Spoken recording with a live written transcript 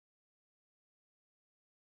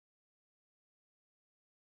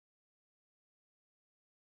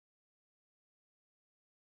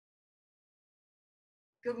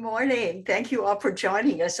Good morning. Thank you all for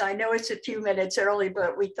joining us. I know it's a few minutes early,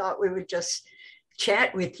 but we thought we would just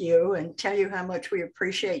chat with you and tell you how much we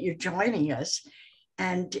appreciate you joining us.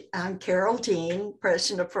 And I'm Carole Dean,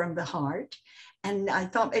 president of From the Heart. And I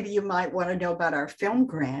thought maybe you might want to know about our film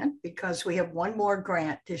grant because we have one more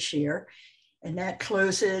grant this year, and that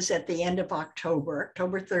closes at the end of October.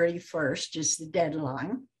 October 31st is the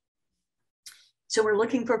deadline. So we're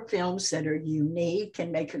looking for films that are unique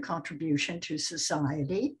and make a contribution to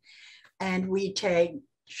society. And we take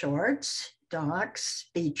shorts, docs,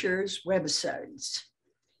 features, webisodes.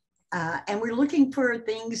 And we're looking for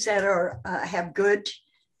things that are have good,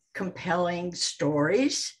 compelling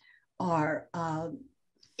stories or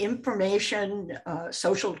information,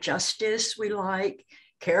 social justice we like,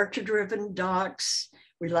 character-driven docs.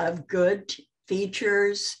 We love good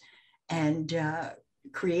features and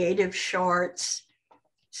creative shorts.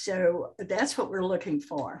 So that's what we're looking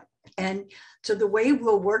for. And so the way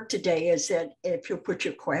we'll work today is that if you'll put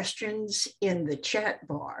your questions in the chat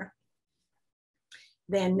bar,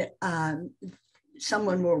 then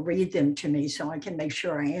someone will read them to me so I can make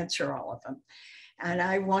sure I answer all of them. And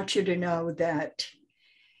I want you to know that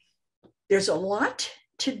there's a lot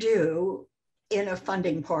to do in a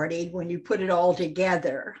funding party when you put it all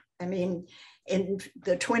together. I mean, in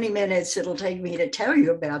the 20 minutes it'll take me to tell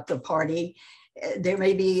you about the party, there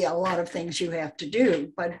may be a lot of things you have to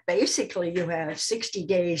do, but basically you have 60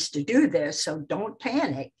 days to do this, so don't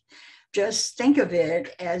panic. Just think of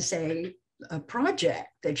it as a project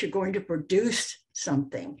that you're going to produce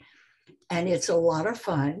something, and it's a lot of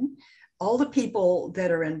fun. All the people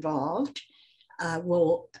that are involved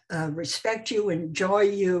will respect you, enjoy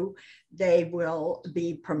you. They will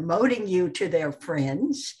be promoting you to their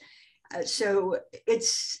friends. So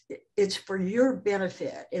it's for your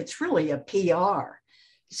benefit. It's really a PR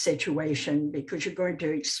situation because you're going to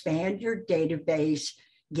expand your database,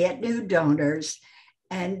 get new donors,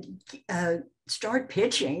 and start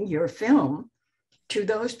pitching your film to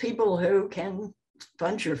those people who can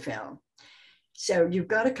fund your film. So you've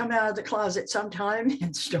got to come out of the closet sometime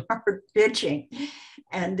and start pitching.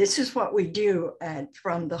 And this is what we do at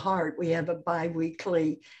From the Heart. We have a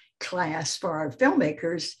bi-weekly class for our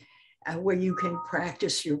filmmakers where you can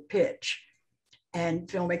practice your pitch. And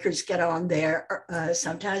filmmakers get on there.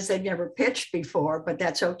 Sometimes they've never pitched before, but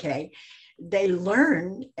that's okay. They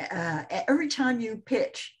learn every time you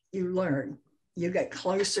pitch, you learn. You get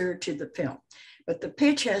closer to the film. But the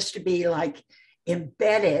pitch has to be like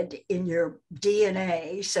embedded in your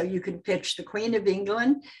DNA so you can pitch the Queen of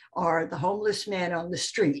England or the homeless man on the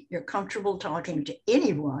street. You're comfortable talking to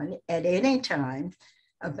anyone at any time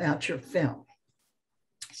about your film.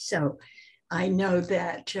 So I know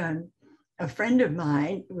that a friend of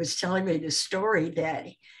mine was telling me the story that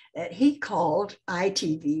he called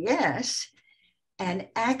ITVS and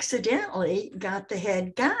accidentally got the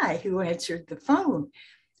head guy who answered the phone.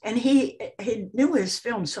 And he knew his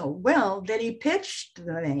film so well that he pitched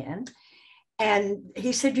the man. And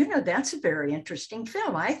he said, you know, that's a very interesting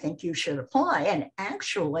film. I think you should apply. And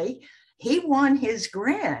actually, he won his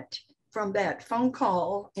grant from that phone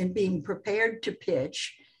call and being prepared to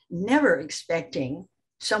pitch, never expecting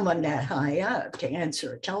someone that high up to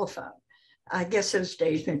answer a telephone. I guess those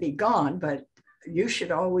days may be gone, but you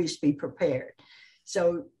should always be prepared.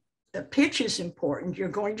 So the pitch is important. You're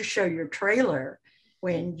going to show your trailer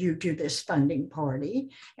when you do this funding party,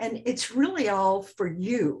 and it's really all for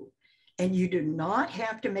you. And you do not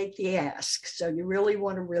have to make the ask. So you really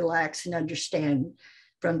want to relax and understand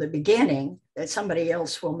from the beginning that somebody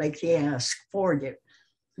else will make the ask for you.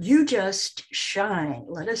 You just shine.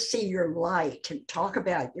 Let us see your light and talk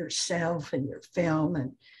about yourself and your film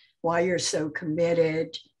and why you're so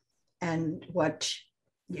committed and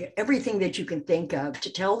everything that you can think of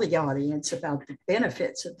to tell the audience about the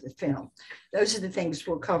benefits of the film. Those are the things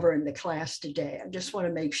we'll cover in the class today. I just want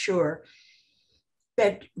to make sure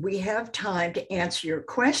that we have time to answer your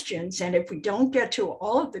questions. And if we don't get to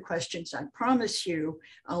all of the questions, I promise you,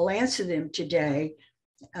 I'll answer them today,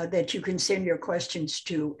 that you can send your questions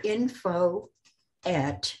to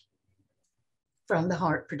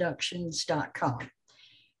info@fromtheheartproductions.com.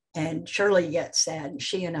 And Shirley gets that, and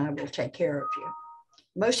she and I will take care of you.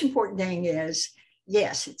 Most important thing is,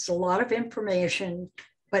 yes, it's a lot of information,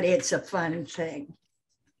 but it's a fun thing.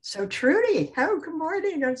 So Trudy, good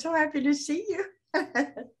morning. I'm so happy to see you.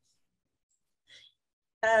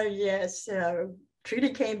 Yes, Trudy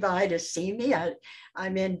came by to see me.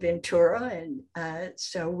 I'm in Ventura, and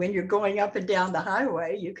so when you're going up and down the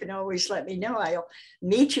highway, you can always let me know. I'll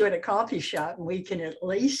meet you at a coffee shop, and we can at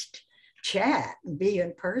least chat and be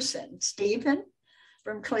in person. Stephen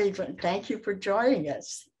from Cleveland, thank you for joining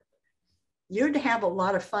us. You'd have a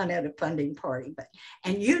lot of fun at a funding party,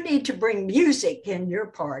 and you need to bring music in your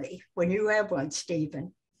party when you have one,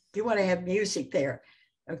 Stephen. You want to have music there,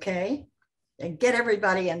 okay? And get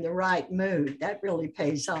everybody in the right mood. That really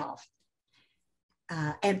pays off.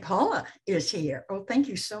 And Paula is here. Oh, thank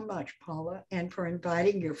you so much, Paula, and for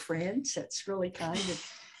inviting your friends. That's really kind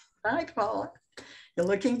of. Hi, Paula. You're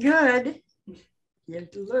looking good. You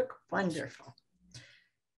look wonderful.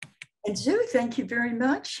 And Sue, thank you very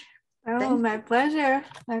much. Oh, my pleasure.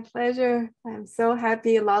 My pleasure. I'm so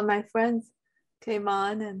happy a lot of my friends came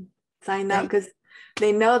on and signed up because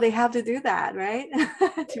they know they have to do that, right?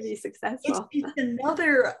 To be successful. It's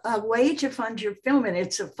another way to fund your film, and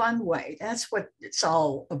it's a fun way. That's what it's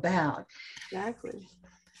all about. Exactly.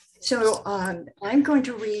 So I'm going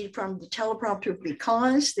to read from the teleprompter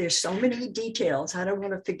because there's so many details. I don't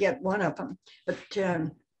want to forget one of them, but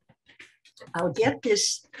I'll get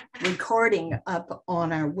this recording up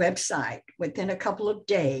on our website within a couple of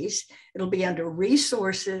days. It'll be under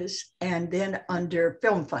resources and then under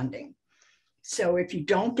film funding. So if you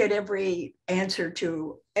don't get every answer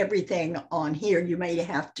to everything on here, you may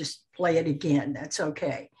have to play it again. That's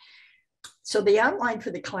okay. So the outline for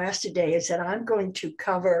the class today is that I'm going to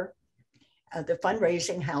cover the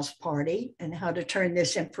fundraising house party and how to turn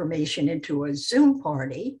this information into a Zoom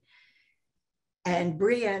party. And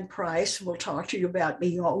Brianne Price will talk to you about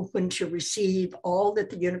being open to receive all that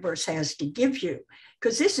the universe has to give you,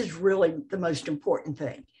 because this is really the most important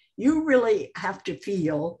thing. You really have to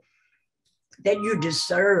feel that you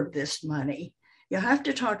deserve this money. You have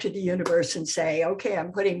to talk to the universe and say, okay,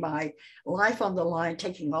 I'm putting my life on the line,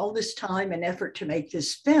 taking all this time and effort to make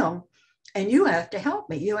this film, and you have to help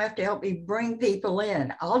me. You have to help me bring people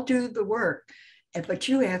in. I'll do the work, but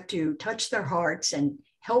you have to touch their hearts and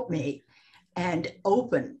help me and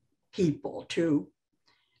open people to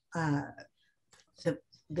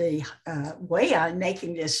the way I'm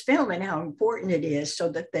making this film and how important it is so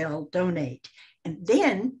that they'll donate. And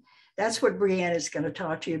then that's what Brianne is going to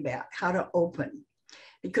talk to you about, how to open.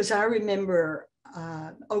 Because I remember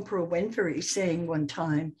Oprah Winfrey saying one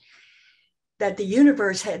time that the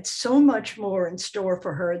universe had so much more in store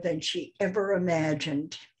for her than she ever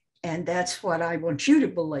imagined. And that's what I want you to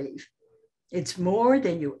believe. It's more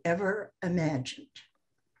than you ever imagined.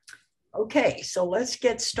 Okay, so let's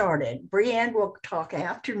get started. Brianne will talk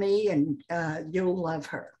after me and you'll love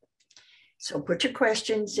her. So put your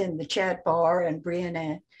questions in the chat bar and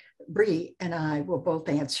Bree and I will both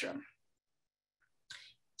answer them.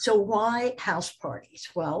 So why house parties?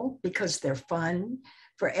 Well, because they're fun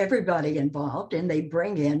for everybody involved and they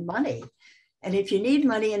bring in money. And if you need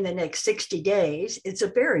money in the next 60 days, it's a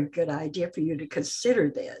very good idea for you to consider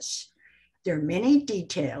this. There are many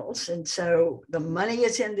details, and so the money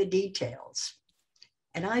is in the details.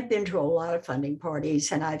 And I've been to a lot of funding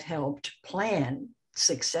parties, and I've helped plan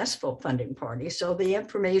successful funding parties. So the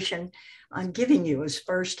information I'm giving you is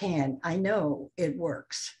firsthand. I know it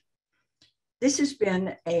works. This has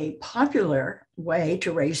been a popular way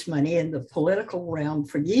to raise money in the political realm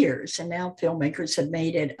for years, and now filmmakers have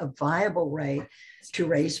made it a viable way to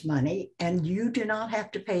raise money, and you do not have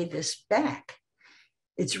to pay this back.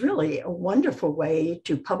 It's really a wonderful way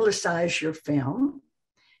to publicize your film,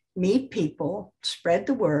 meet people, spread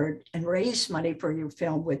the word, and raise money for your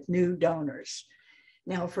film with new donors.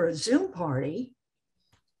 Now, for a Zoom party,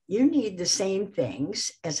 you need the same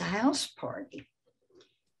things as a house party.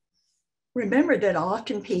 Remember that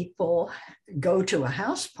often people go to a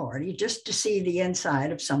house party just to see the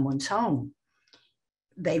inside of someone's home.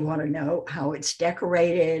 They want to know how it's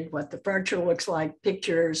decorated, what the furniture looks like,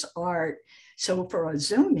 pictures, art. So for a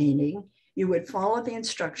Zoom meeting, you would follow the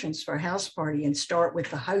instructions for a house party and start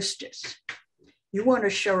with the hostess. You want to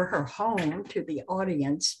show her home to the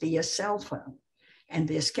audience via cell phone. And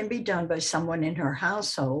this can be done by someone in her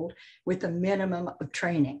household with a minimum of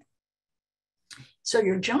training. So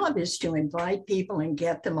your job is to invite people and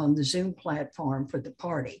get them on the Zoom platform for the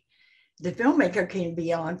party. The filmmaker can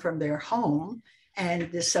be on from their home,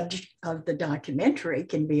 and the subject of the documentary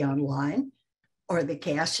can be online, or the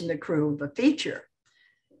cast and the crew of a feature.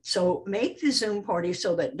 So make the Zoom party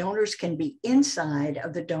so that donors can be inside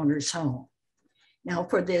of the donor's home. Now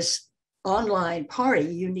for this online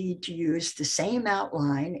party, you need to use the same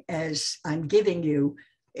outline as I'm giving you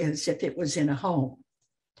as if it was in a home.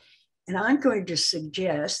 And I'm going to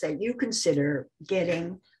suggest that you consider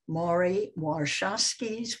getting Maury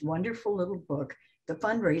Warshawski's wonderful little book, The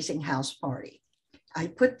Fundraising House Party. I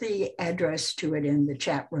put the address to it in the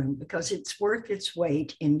chat room because it's worth its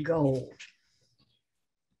weight in gold.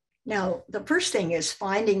 Now, the first thing is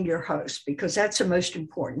finding your host, because that's the most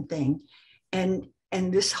important thing. And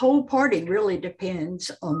And this whole party really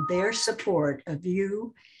depends on their support of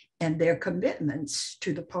you and their commitments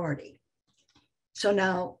to the party. So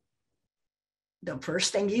now, the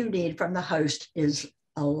first thing you need from the host is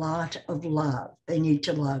a lot of love. They need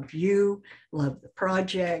to love you, love the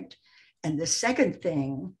project. And the second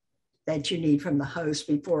thing that you need from the host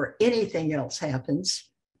before anything else happens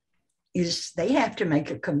is they have to make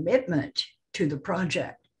a commitment to the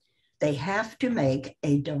project. They have to make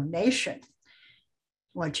a donation.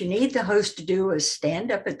 What you need the host to do is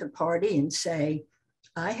stand up at the party and say,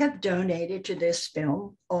 I have donated to this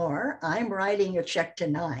film, or I'm writing a check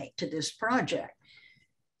tonight to this project.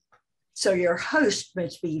 So your host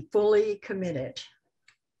must be fully committed.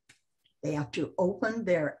 They have to open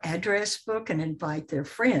their address book and invite their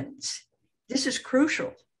friends. This is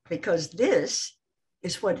crucial because this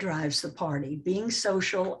is what drives the party, being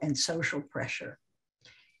social and social pressure.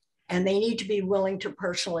 And they need to be willing to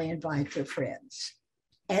personally invite their friends.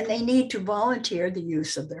 And they need to volunteer the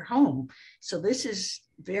use of their home. So this is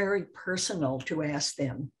very personal to ask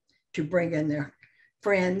them to bring in their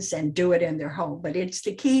friends and do it in their home. But it's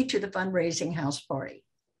the key to the fundraising house party.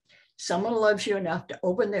 Someone loves you enough to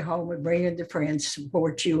open their home and bring in their friends,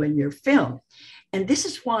 support you in your film. And this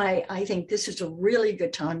is why I think this is a really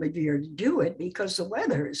good time of year to do it, because the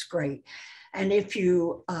weather is great. And if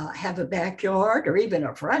you have a backyard or even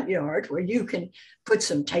a front yard where you can put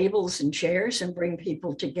some tables and chairs and bring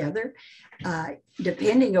people together,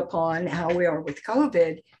 depending upon how we are with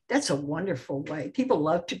COVID, that's a wonderful way. People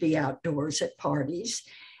love to be outdoors at parties.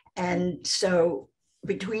 And so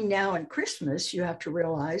between now and Christmas, you have to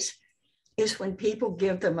realize is when people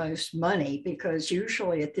give the most money, because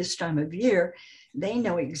usually at this time of year, they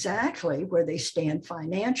know exactly where they stand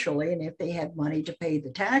financially. And if they have money to pay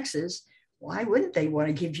the taxes, why wouldn't they want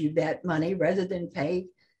to give you that money rather than pay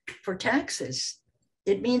for taxes?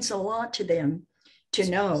 It means a lot to them to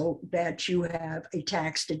know that you have a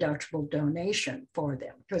tax deductible donation for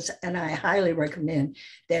them. And I highly recommend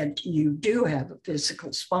that you do have a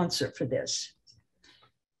physical sponsor for this.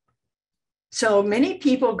 So many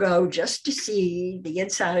people go just to see the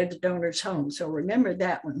inside of the donor's home. So remember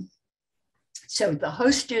that one. So the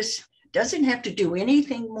hostess doesn't have to do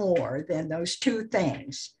anything more than those two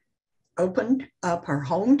things. Open up her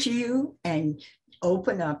home to you and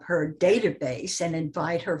open up her database and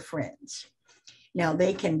invite her friends. Now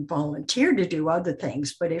they can volunteer to do other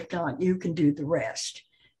things, but if not, you can do the rest,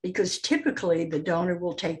 because typically the donor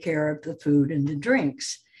will take care of the food and the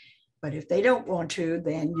drinks. But if they don't want to,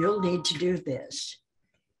 then you'll need to do this.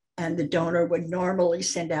 And the donor would normally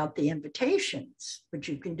send out the invitations, but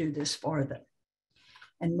you can do this for them.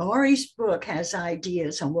 And Mari's book has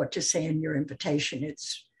ideas on what to say in your invitation.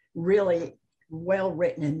 It's really well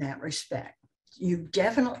written in that respect. You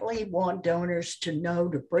definitely want donors to know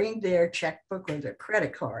to bring their checkbook or their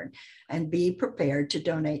credit card and be prepared to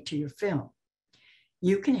donate to your film.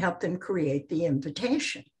 You can help them create the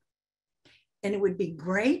invitation. And it would be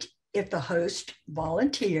great if the host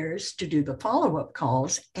volunteers to do the follow-up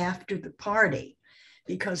calls after the party,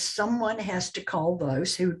 because someone has to call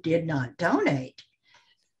those who did not donate,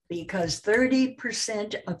 because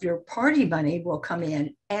 30% of your party money will come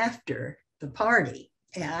in after the party.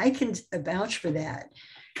 And I can vouch for that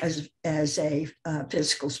as a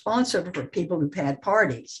fiscal sponsor for people who've had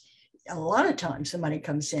parties. A lot of times the money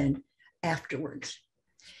comes in afterwards,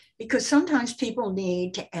 because sometimes people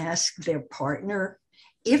need to ask their partner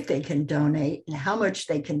if they can donate and how much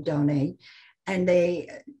they can donate. And they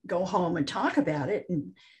go home and talk about it.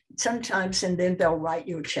 And sometimes, and then they'll write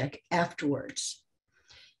you a check afterwards.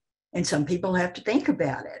 And some people have to think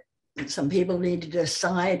about it. And some people need to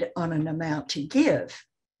decide on an amount to give.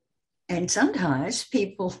 And sometimes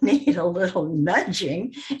people need a little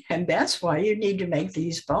nudging, and that's why you need to make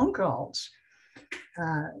these phone calls.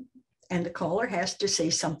 And the caller has to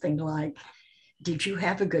say something like, did you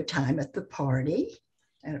have a good time at the party?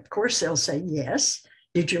 And of course they'll say yes.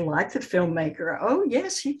 Did you like the filmmaker? Oh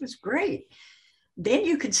yes, he was great. Then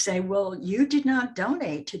you could say, well, you did not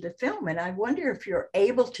donate to the film, and I wonder if you're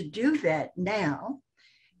able to do that now.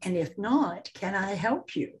 And if not, can I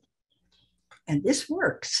help you? And this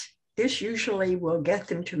works. This usually will get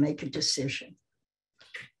them to make a decision.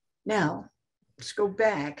 Now, let's go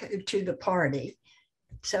back to the party.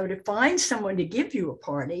 So to find someone to give you a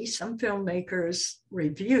party, some filmmakers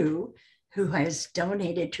review who has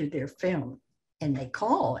donated to their film, and they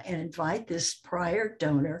call and invite this prior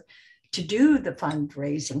donor to do the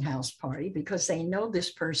fundraising house party because they know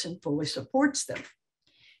this person fully supports them.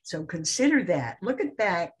 So consider that. Look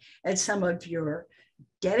back at some of your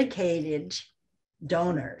dedicated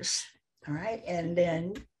donors, all right, and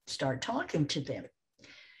then start talking to them.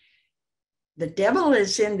 The devil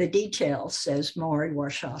is in the details, says Maury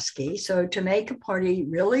Warshawski. So to make a party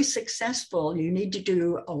really successful, you need to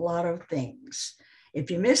do a lot of things.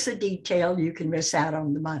 If you miss a detail, you can miss out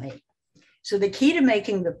on the money. So the key to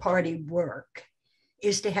making the party work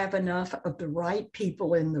is to have enough of the right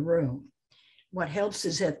people in the room. What helps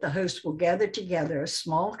is that the host will gather together a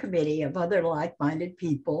small committee of other like-minded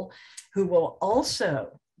people who will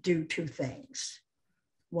also do two things.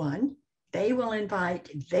 One, they will invite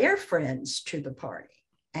their friends to the party,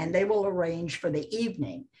 and they will arrange for the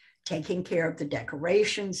evening, taking care of the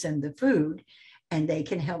decorations and the food, and they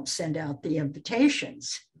can help send out the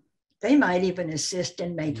invitations. They might even assist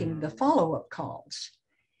in making the follow-up calls.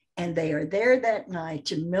 And they are there that night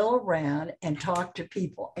to mill around and talk to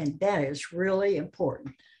people, and that is really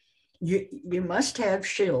important. You must have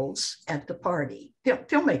shills at the party.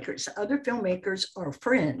 Filmmakers, other filmmakers are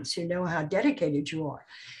friends who know how dedicated you are.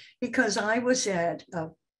 Because I was at a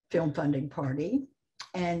film funding party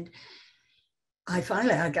and I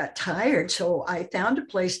got tired. So I found a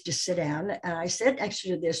place to sit down and I sat next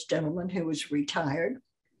to this gentleman who was retired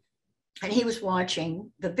and he was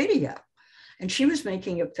watching the video and she was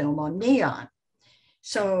making a film on neon.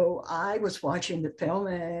 So I was watching the film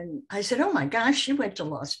and I said, oh my gosh, she went to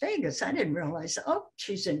Las Vegas. I didn't realize, oh,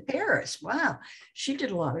 she's in Paris. Wow, she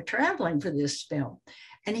did a lot of traveling for this film.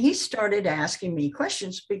 And he started asking me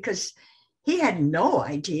questions because he had no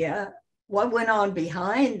idea what went on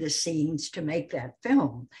behind the scenes to make that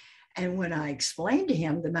film. And when I explained to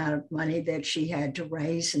him the amount of money that she had to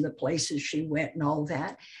raise and the places she went and all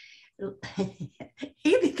that,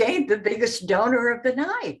 he became the biggest donor of the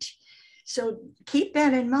night. So keep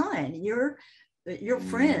that in mind. Your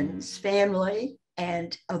friends, family,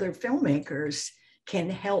 and other filmmakers can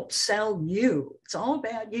help sell you. It's all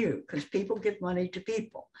about you because people give money to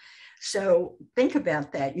people. So think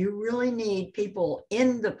about that. You really need people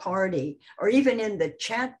in the party or even in the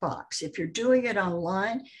chat box. If you're doing it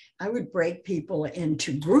online, I would break people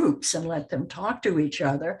into groups and let them talk to each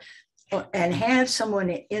other and have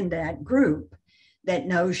someone in that group that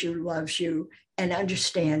knows you, loves you, and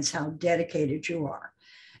understands how dedicated you are.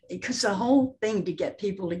 Because the whole thing to get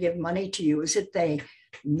people to give money to you is that they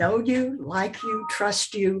know you, like you,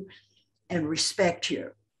 trust you, and respect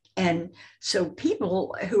you. And so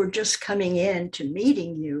people who are just coming in to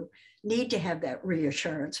meeting you need to have that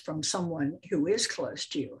reassurance from someone who is close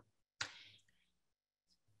to you.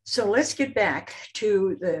 So let's get back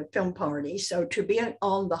to the film party. So to be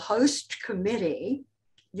on the host committee,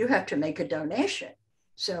 you have to make a donation.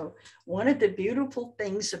 So one of the beautiful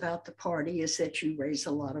things about the party is that you raise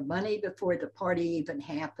a lot of money before the party even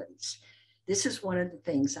happens. This is one of the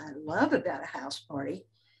things I love about a house party.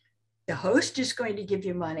 The host is going to give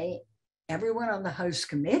you money. Everyone on the host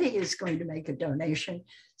committee is going to make a donation.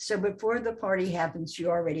 So before the party happens, you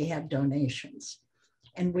already have donations.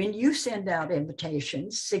 And when you send out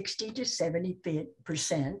invitations, 60 to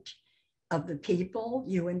 70% of the people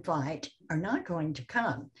you invite are not going to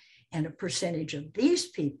come. And a percentage of these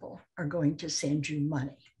people are going to send you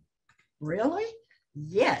money. Really?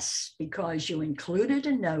 Yes, because you included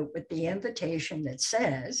a note with the invitation that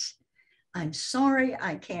says, I'm sorry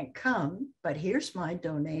I can't come, but here's my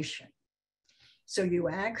donation. So you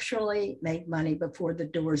actually make money before the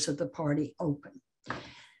doors of the party open.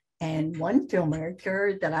 And one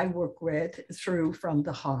filmmaker that I work with through From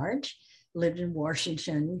the Heart lived in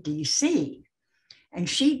Washington, D.C. And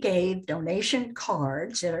she gave donation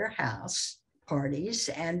cards at her house parties,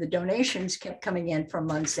 and the donations kept coming in for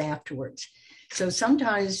months afterwards. So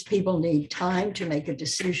sometimes people need time to make a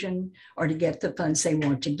decision or to get the funds they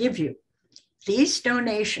want to give you. These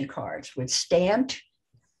donation cards with stamped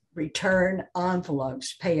return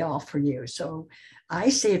envelopes pay off for you. So I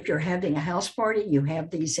say if you're having a house party, you have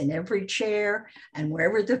these in every chair and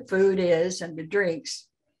wherever the food is and the drinks.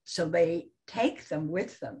 So they take them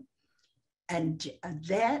with them. And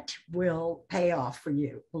that will pay off for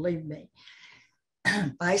you, believe me.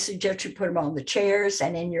 I suggest you put them on the chairs,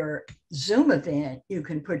 and in your Zoom event, you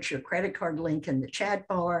can put your credit card link in the chat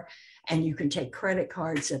bar, and you can take credit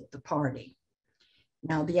cards at the party.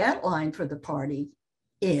 Now, the outline for the party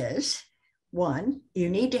is, one, you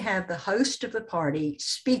need to have the host of the party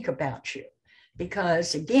speak about you,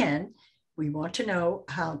 because again, we want to know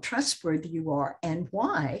how trustworthy you are and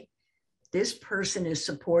why this person is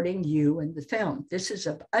supporting you in the film. This is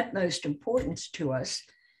of utmost importance to us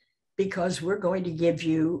because we're going to give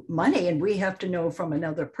you money and we have to know from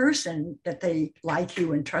another person that they like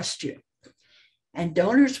you and trust you. And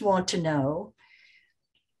donors want to know,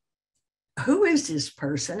 who is this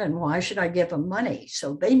person and why should I give them money?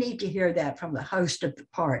 So they need to hear that from the host of the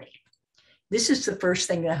party. This is the first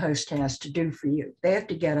thing the host has to do for you. They have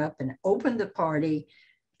to get up and open the party,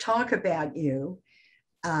 talk about you,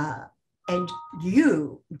 and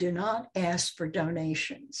you do not ask for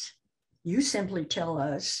donations. You simply tell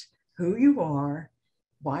us who you are,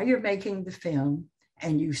 why you're making the film,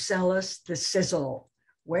 and you sell us the sizzle.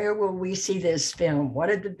 Where will we see this film? What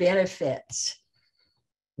are the benefits?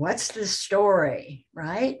 What's the story,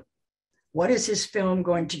 right? What is this film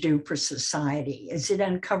going to do for society? Is it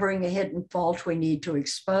uncovering a hidden fault we need to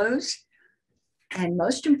expose? And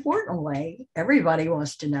most importantly, everybody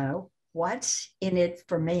wants to know, what's in it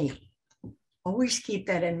for me? Always keep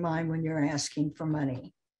that in mind when you're asking for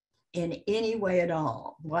money in any way at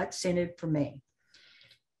all. What's in it for me?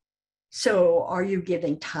 So are you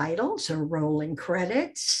giving titles or rolling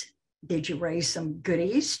credits? Did you raise some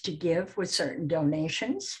goodies to give with certain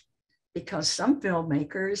donations? Because some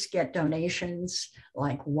filmmakers get donations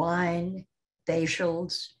like wine,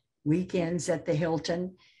 facials, weekends at the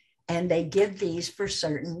Hilton, and they give these for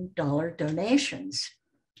certain dollar donations.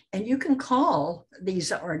 And you can call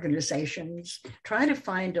these organizations, try to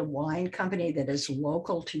find a wine company that is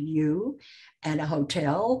local to you and a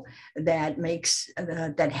hotel that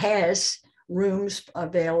has rooms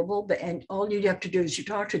available. And all you have to do is you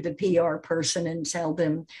talk to the PR person and tell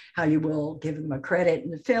them how you will give them a credit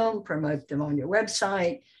in the film, promote them on your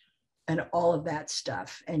website, and all of that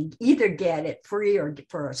stuff. And either get it free or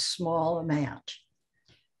for a small amount.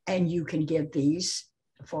 And you can give these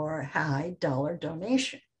for a high dollar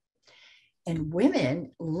donation. And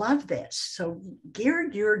women love this. So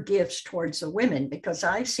gear your gifts towards the women, because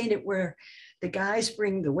I've seen it where the guys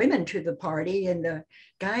bring the women to the party and the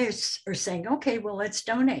guys are saying, okay, well, let's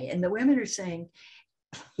donate. And the women are saying,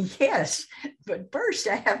 yes, but first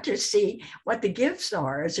I have to see what the gifts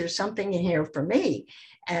are. Is there something in here for me?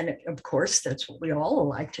 And of course, that's what we all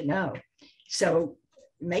like to know. So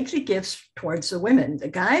make the gifts towards the women. The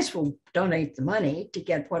guys will donate the money to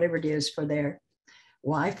get whatever it is for their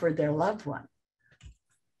wife or their loved one.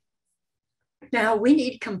 Now, we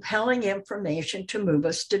need compelling information to move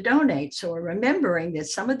us to donate. So we're remembering that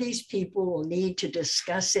some of these people will need to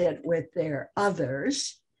discuss it with their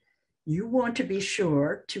others. You want to be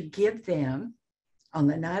sure to give them, on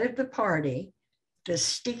the night of the party, the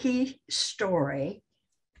sticky story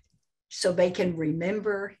so they can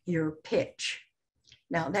remember your pitch.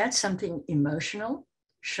 Now, that's something emotional,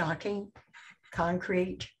 shocking,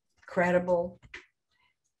 concrete, credible,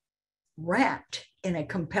 wrapped in a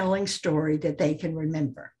compelling story that they can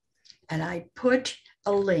remember. And I put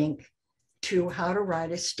a link to how to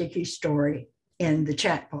write a sticky story in the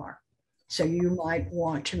chat bar. So you might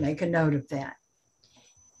want to make a note of that.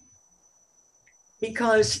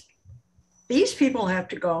 Because these people have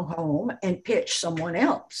to go home and pitch someone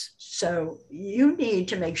else. So you need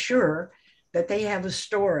to make sure that they have a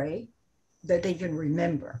story that they can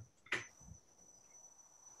remember.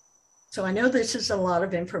 So I know this is a lot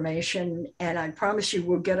of information, and I promise you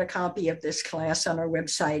we'll get a copy of this class on our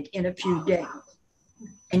website in a few days,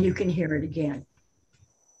 and you can hear it again.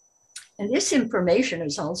 And this information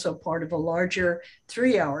is also part of a larger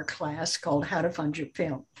 3-hour class called How to Fund Your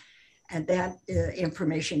Film. And that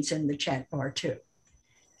information's in the chat bar too.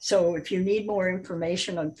 So if you need more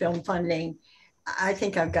information on film funding, I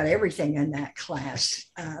think I've got everything in that class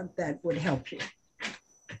that would help you.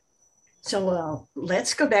 So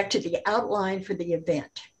let's go back to the outline for the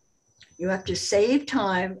event. You have to save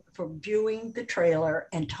time for viewing the trailer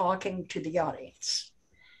and talking to the audience.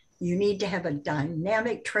 You need to have a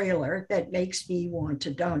dynamic trailer that makes me want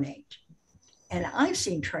to donate. And I've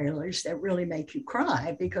seen trailers that really make you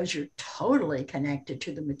cry because you're totally connected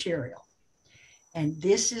to the material. And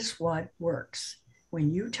this is what works.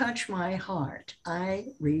 When you touch my heart, I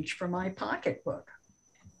reach for my pocketbook.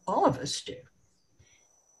 All of us do.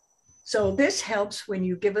 So this helps when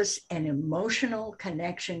you give us an emotional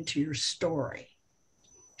connection to your story.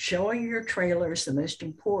 Showing your trailer is the most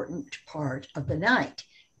important part of the night.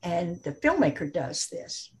 And the filmmaker does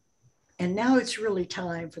this. And now it's really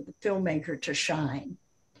time for the filmmaker to shine.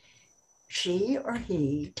 She or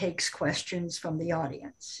he takes questions from the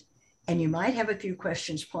audience. And you might have a few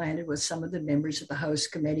questions planned with some of the members of the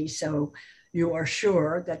host committee, so you are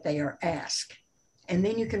sure that they are asked. And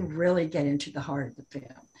then you can really get into the heart of the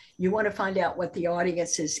film. You want to find out what the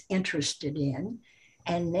audience is interested in.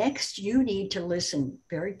 And next, you need to listen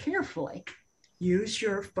very carefully. Use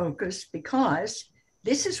your focus, because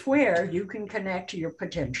this is where you can connect to your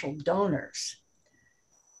potential donors.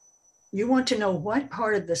 You want to know what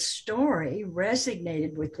part of the story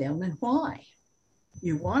resonated with them and why.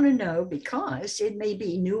 You want to know because it may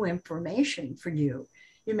be new information for you.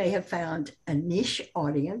 You may have found a niche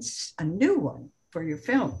audience, a new one for your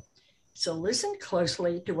film. So listen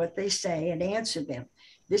closely to what they say and answer them.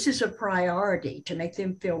 This is a priority to make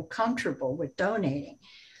them feel comfortable with donating.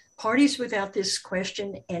 Parties without this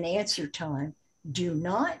question and answer time do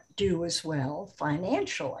not do as well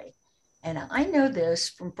financially. And I know this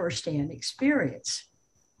from firsthand experience.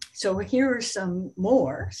 So here are some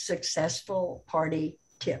more successful party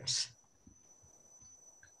tips.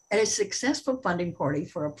 At a successful funding party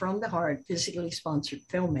for a from the heart, physically sponsored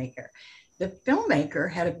filmmaker, the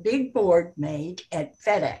filmmaker had a big board made at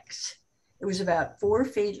FedEx. It was about 4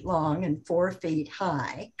 feet long and 4 feet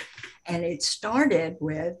high. And it started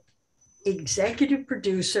with executive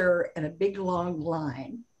producer and a big long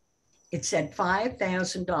line. It said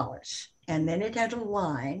 $5,000. And then it had a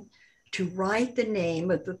line to write the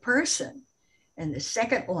name of the person. And the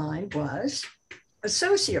second line was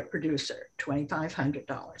associate producer,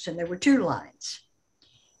 $2,500. And there were 2 lines.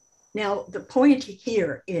 Now, the point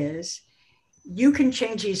here is you can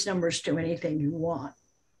change these numbers to anything you want.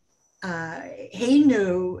 He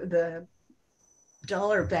knew the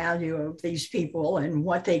dollar value of these people and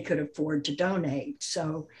what they could afford to donate.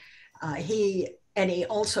 So he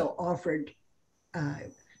also offered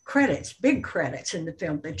credits, big credits in the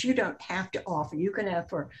film that you don't have to offer. You can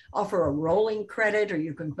offer a rolling credit, or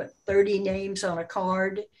you can put 30 names on a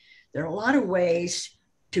card. There are a lot of ways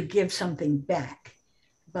to give something back.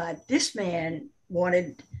 But this man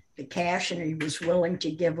wanted the cash, and he was willing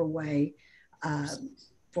to give away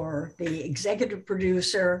for the executive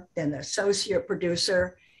producer, then the associate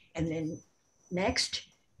producer. And then next,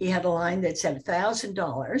 he had a line that said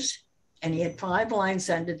 $1,000. And he had 5 lines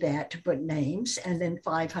under that to put names, and then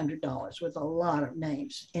 $500 with a lot of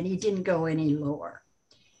names. And he didn't go any lower.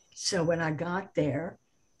 So when I got there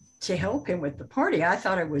to help him with the party, I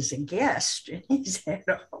thought I was a guest. And he said,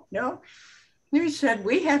 oh, no. He said,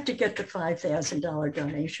 we have to get the $5,000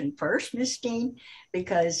 donation first, Miss Dean,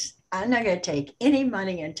 because I'm not going to take any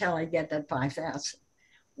money until I get that $5,000.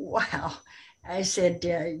 Wow. I said,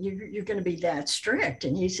 you're going to be that strict?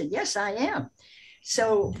 And he said, yes, I am.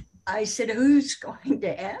 So I said, who's going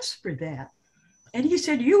to ask for that? And he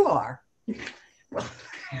said, you are. Well,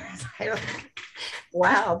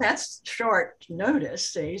 wow, that's short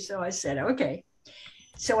notice, see? So I said, okay.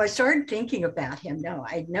 So I started thinking about him. Now,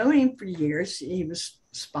 I'd known him for years. He was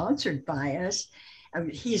sponsored by us. I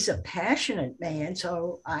mean, he's a passionate man.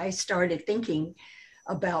 So I started thinking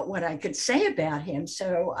about what I could say about him.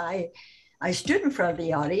 So I stood in front of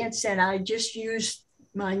the audience and I just used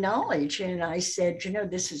my knowledge. And I said,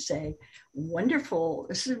 this is a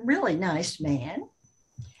really nice man.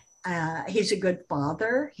 He's a good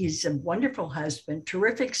father. He's a wonderful husband,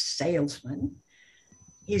 terrific salesman.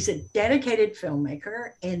 He's a dedicated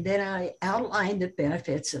filmmaker. And then I outlined the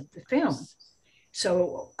benefits of the film.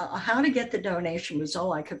 So how to get the donation was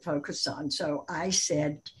all I could focus on. So I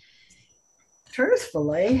said,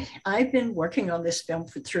 truthfully, I've been working on this film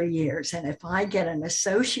for 3 years. And if I get an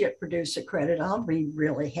associate producer credit, I'll be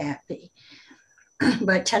really happy.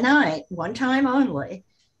 But tonight, one time only,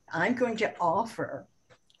 I'm going to offer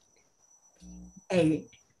a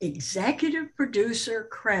executive producer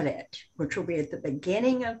credit, which will be at the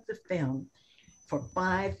beginning of the film, for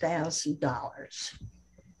 $5,000.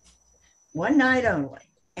 One night only.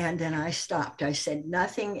 And then I stopped. I said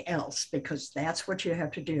nothing else, because that's what you have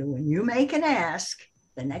to do. When you make an ask,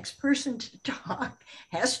 the next person to talk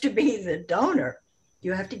has to be the donor.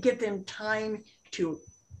 You have to give them time to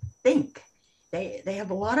think. They have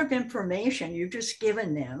a lot of information you've just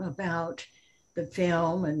given them about the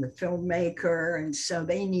film and the filmmaker. And so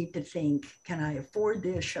they need to think, can I afford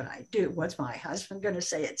this? Should I do? What's my husband going to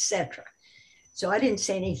say, etc. So I didn't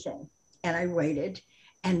say anything. And I waited.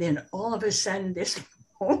 And then all of a sudden, this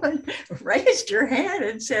woman raised her hand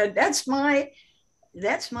and said, that's my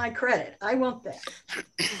credit. I want that.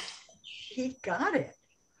 She got it.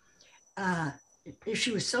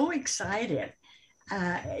 She was so excited.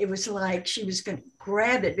 It was like she was going to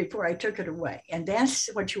grab it before I took it away. And that's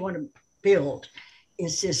what you want to build,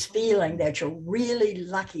 is this feeling that you're really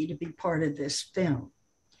lucky to be part of this film.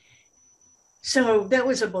 So that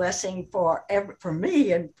was a blessing for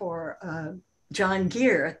me and for John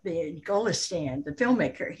Gear, the Golistan, the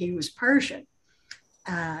filmmaker. He was Persian.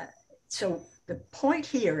 So the point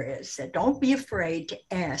here is that don't be afraid to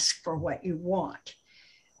ask for what you want,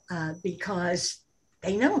 because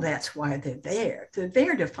they know that's why they're there. They're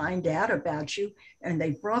there to find out about you, and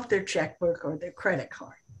they brought their checkbook or their credit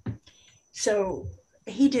card. So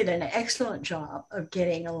he did an excellent job of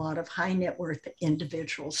getting a lot of high net worth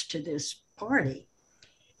individuals to this party.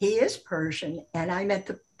 He is Persian, and I met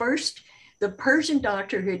the Persian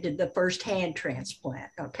doctor who did the first hand transplant,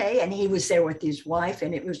 okay? And he was there with his wife,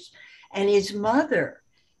 and his mother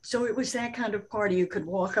So it was that kind of party. You could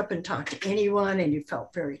walk up and talk to anyone and you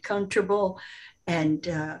felt very comfortable.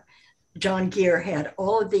 And John Gere had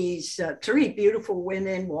all of these three beautiful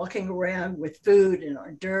women walking around with food and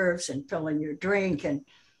hors d'oeuvres and filling your drink. And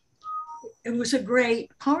it was a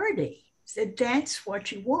great party. So that's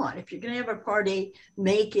what you want. If you're going to have a party,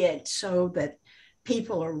 make it so that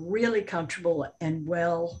people are really comfortable and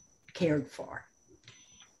well cared for.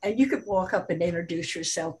 And you could walk up and introduce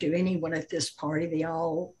yourself to anyone at this party. They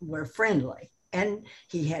all were friendly. And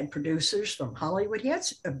he had producers from Hollywood. He had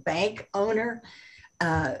a bank owner.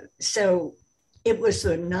 So it was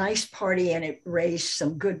a nice party and it raised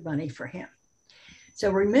some good money for him. So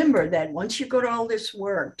remember that once you go to all this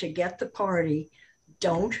work to get the party,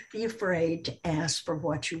 don't be afraid to ask for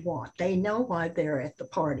what you want. They know why they're at the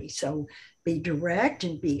party. So be direct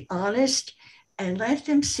and be honest and let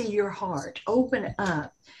them see your heart. Open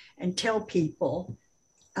up and tell people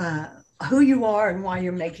who you are and why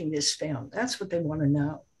you're making this film. That's what they want to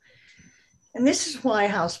know. And this is why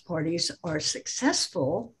house parties are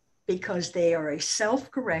successful, because they are a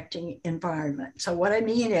self-correcting environment. So what I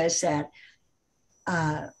mean is that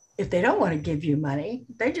if they don't want to give you money,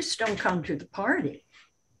 they just don't come to the party.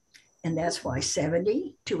 And that's why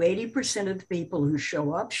 70 to 80% of the people who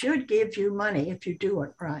show up should give you money if you do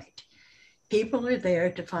it right. People are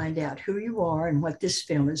there to find out who you are and what this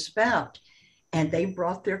film is about. And they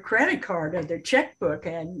brought their credit card or their checkbook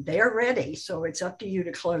and they're ready. So it's up to you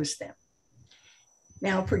to close them.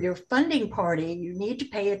 Now, for your funding party, you need to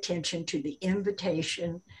pay attention to the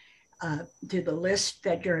invitation, to the list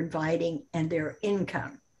that you're inviting and their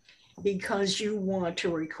income, because you want to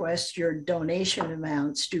request your donation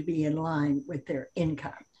amounts to be in line with their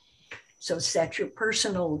income. So set your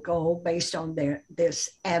personal goal based on this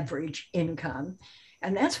average income.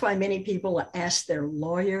 And that's why many people ask their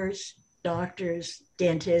lawyers, doctors,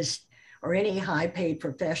 dentists, or any high-paid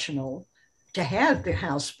professional to have the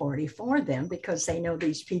house party for them, because they know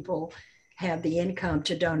these people have the income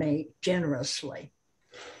to donate generously.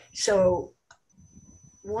 So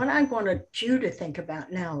what I wanted you to think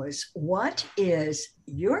about now is, what is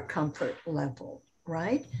your comfort level,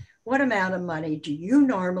 right? What amount of money do you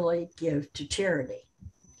normally give to charity?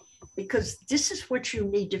 Because this is what you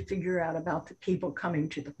need to figure out about the people coming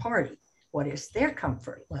to the party. What is their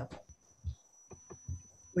comfort level?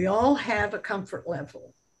 We all have a comfort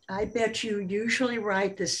level. I bet you usually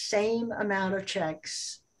write the same amount of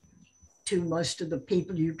checks to most of the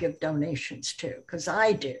people you give donations to, because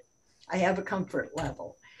I do. I have a comfort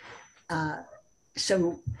level.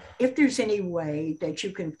 So if there's any way that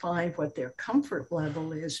you can find what their comfort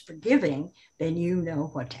level is for giving, then you know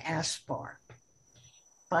what to ask for.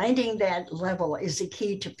 Finding that level is the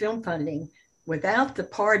key to film funding. Without the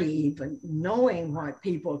party even knowing what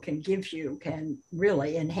people can give you can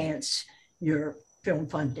really enhance your film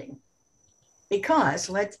funding. Because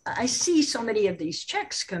I see so many of these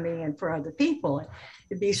checks coming in for other people.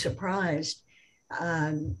 You'd be surprised.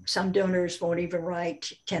 Some donors won't even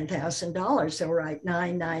write $10,000. They'll write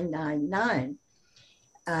 9,999.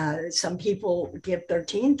 Some people give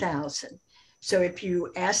 13,000. So if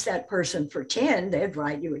you ask that person for 10, they'd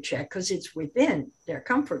write you a check because it's within their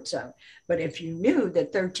comfort zone. But if you knew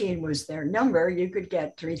that 13 was their number, you could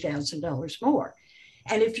get $3,000 more.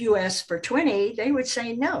 And if you asked for 20, they would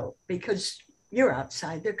say no, because you're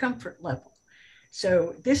outside their comfort level.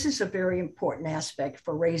 So this is a very important aspect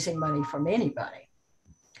for raising money from anybody.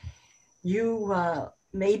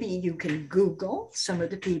 Maybe you can Google some of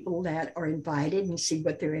the people that are invited and see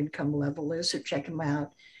what their income level is, or check them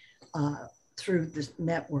out through the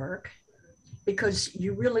network, because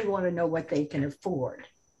you really want to know what they can afford.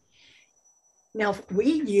 Now, we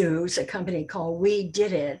use a company called We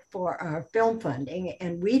Did It for our film funding,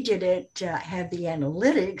 and We Did It have the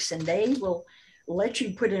analytics, and they will let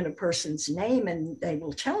you put in a person's name and they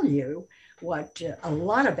will tell you a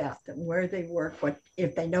lot about them, where they work, what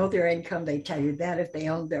if they know their income, they tell you that, if they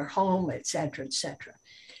own their home, et cetera, et cetera.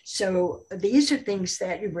 So these are things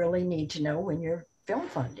that you really need to know when you're film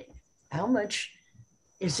funding. How much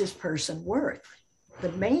is this person worth?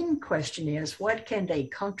 The main question is, what can they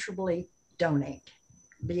comfortably donate?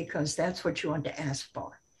 Because that's what you want to ask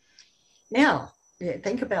for. Now,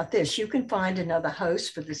 think about this. You can find another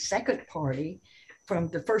host for the second party from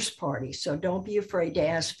the first party. So don't be afraid to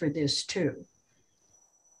ask for this too.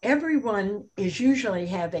 Everyone is usually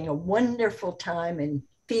having a wonderful time and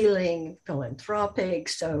feeling philanthropic.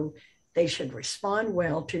 So they should respond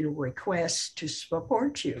well to your request to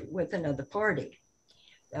support you with another party.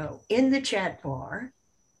 So in the chat bar,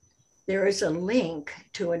 there is a link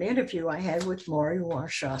to an interview I had with Maury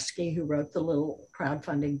Warshawski, who wrote the little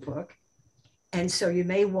crowdfunding book. And so you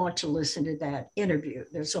may want to listen to that interview.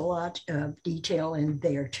 There's a lot of detail in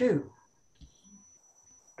there too.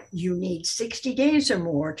 You need 60 days or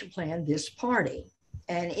more to plan this party.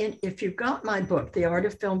 And if you've got my book, The Art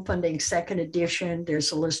of Film Funding, second edition,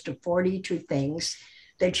 there's a list of 42 things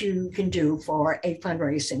that you can do for a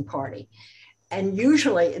fundraising party. And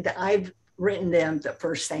usually I've written them the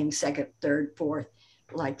first thing, second, third, fourth,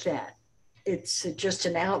 like that. It's just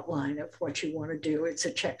an outline of what you want to do. It's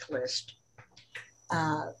a checklist.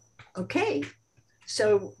 Okay,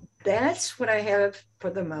 so that's what I have for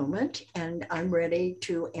the moment, and I'm ready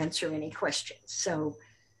to answer any questions. So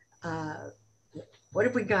what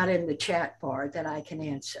have we got in the chat bar that I can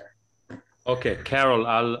answer? Okay, Carole,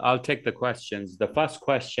 I'll take the questions. The first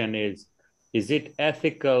question is it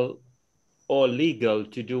ethical or legal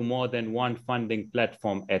to do more than one funding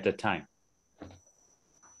platform at a time?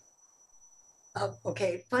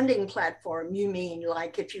 Okay, funding platform, you mean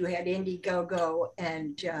like if you had Indiegogo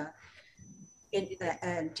and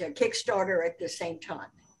Kickstarter at the same time?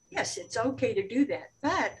 Yes, it's okay to do that,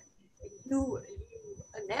 but you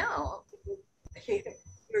now,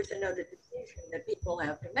 here's another decision that people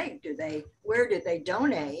have to make. Where do they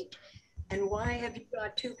donate? And why have you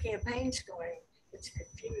got two campaigns going? It's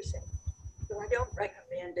confusing. So I don't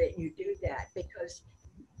recommend that you do that, because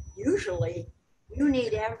usually you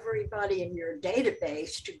need everybody in your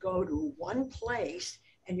database to go to one place,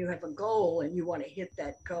 and you have a goal and you want to hit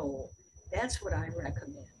that goal. That's what I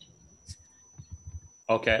recommend.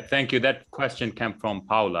 Okay, thank you. That question came from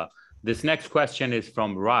Paula. This next question is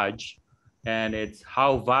from Raj, and it's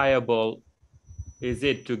how viable is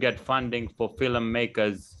it to get funding for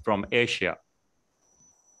filmmakers from Asia?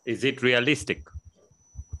 Is it realistic?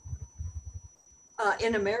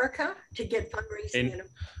 In America, to get fundraising in America?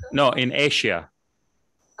 No, in Asia.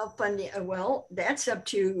 Funding, well, that's up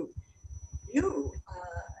to you.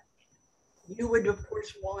 You would, of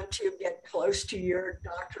course, want to get close to your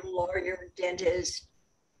doctor, lawyer, dentist,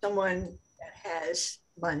 someone that has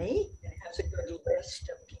money and has a good list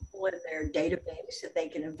of people in their database that they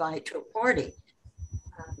can invite to a party.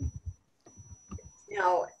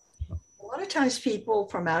 Now, a lot of times people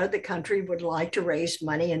from out of the country would like to raise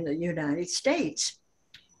money in the United States.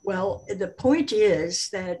 Well, the point is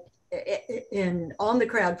that on the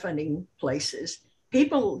crowdfunding places,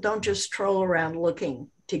 people don't just troll around looking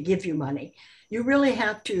to give you money. You really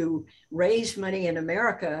have to raise money in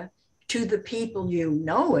America to the people you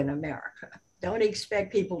know in America. Don't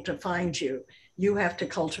expect people to find you. You have to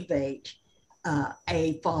cultivate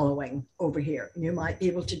a following over here. You might be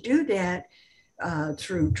able to do that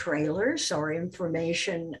through trailers or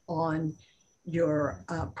information on your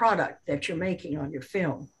product that you're making on your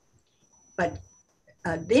film. But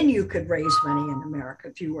then you could raise money in America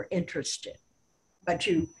if you were interested. But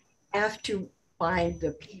you have to find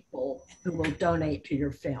the people who will donate to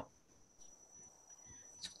your film.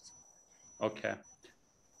 Okay.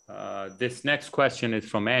 This next question is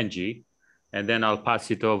from Angie, and then I'll pass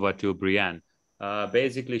it over to Brianne.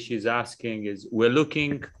 Basically, she's asking we're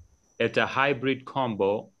looking at a hybrid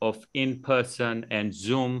combo of in-person and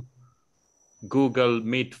Zoom, Google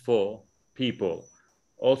Meet for people.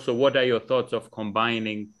 Also, what are your thoughts of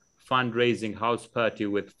combining fundraising house party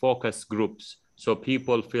with focus groups so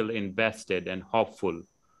people feel invested and hopeful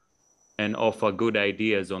and offer good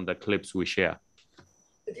ideas on the clips we share?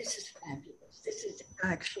 This is fabulous. This is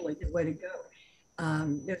actually the way to go.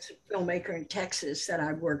 There's a filmmaker in Texas that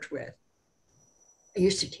I worked with. I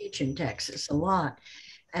used to teach in Texas a lot.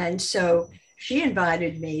 And so she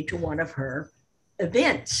invited me to one of her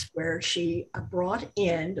events where she brought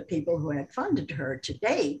in the people who had funded her to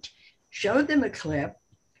date, showed them a clip,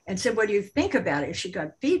 and said, what do you think about it? She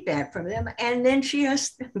got feedback from them, and then she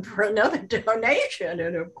asked them for another donation,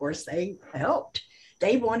 and of course they helped.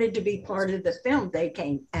 They wanted to be part of the film. They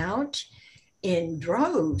came out in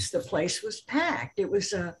droves. The place was packed. It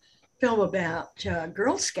was a film about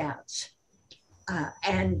Girl Scouts.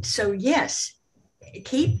 And so, yes,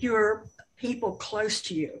 keep your people close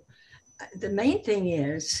to you. The main thing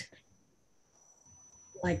is,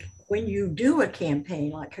 like when you do a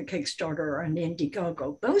campaign like a Kickstarter or an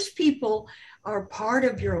Indiegogo, those people are part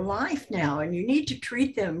of your life now, and you need to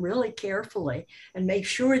treat them really carefully and make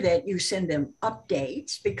sure that you send them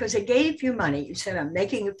updates because they gave you money. You said, I'm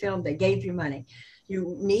making a film, they gave you money.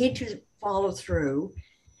 You need to follow through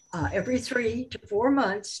every 3 to 4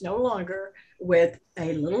 months, no longer, with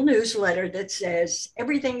a little newsletter that says,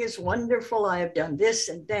 everything is wonderful. I have done this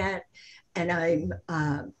and that, and I'm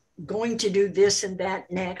going to do this and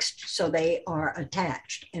that next. So they are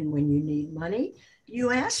attached. And when you need money,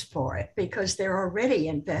 you ask for it because they're already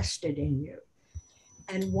invested in you.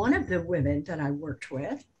 And one of the women that I worked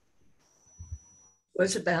with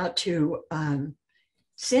was about to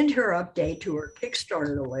send her update to her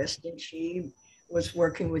Kickstarter list, and she was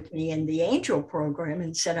working with me in the Angel program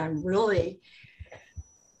and said, I'm really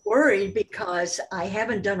worried because I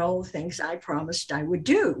haven't done all the things I promised I would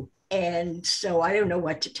do. And so I don't know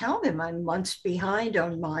what to tell them. I'm months behind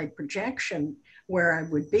on my projection where I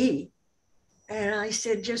would be. And I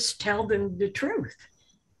said, just tell them the truth.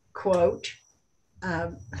 Quote,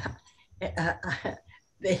 um,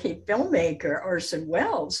 the filmmaker Orson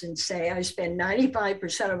Welles, and say, I spend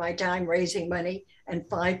 95% of my time raising money and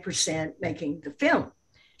 5% making the film.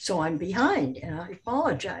 So I'm behind and I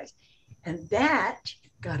apologize. And that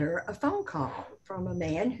got her a phone call from a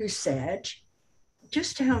man who said,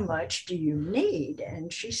 just how much do you need?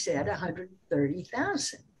 And she said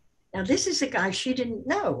 130,000. Now this is a guy she didn't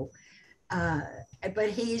know, but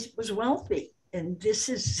he was wealthy. And this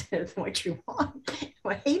is what you want.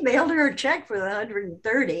 Well, he mailed her a check for the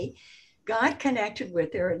 130, got connected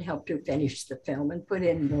with her and helped her finish the film and put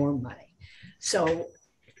in more money. So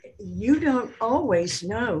you don't always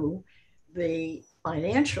know the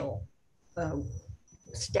financial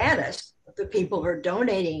status of the people who are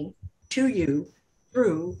donating to you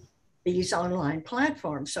through these online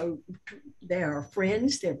platforms. So they are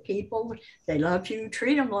friends, they're people, they love you,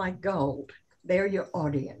 treat them like gold. They're your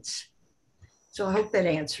audience. So I hope that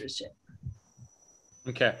answers it.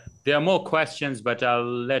 Okay, there are more questions, but I'll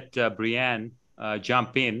let Brianne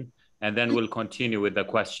jump in, and then we'll continue with the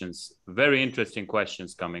questions. Very interesting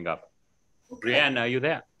questions coming up. Okay. Brianne, are you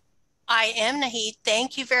there? I am, Naheed.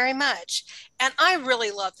 Thank you very much. And I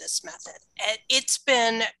really love this method. It's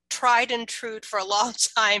been tried and true for a long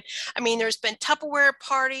time. I mean, there's been Tupperware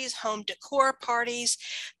parties, home decor parties.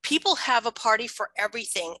 People have a party for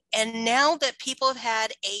everything. And now that people have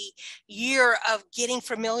had a year of getting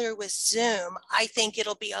familiar with Zoom, I think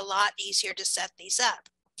it'll be a lot easier to set these up.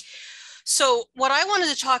 So what I wanted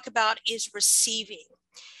to talk about is receiving.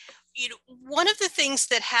 You know, one of the things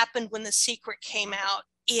that happened when The Secret came out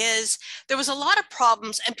is there was a lot of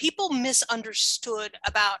problems and people misunderstood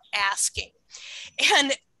about asking.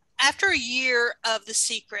 And after a year of The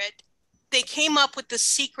Secret, they came up with the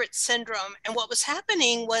secret syndrome. And what was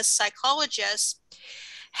happening was psychologists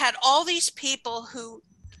had all these people who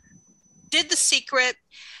did The Secret.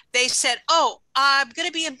 They said, oh, I'm going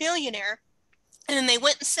to be a millionaire. And then they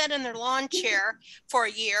went and sat in their lawn chair for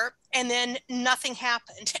a year, and then nothing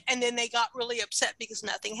happened. And then they got really upset because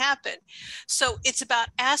nothing happened. So it's about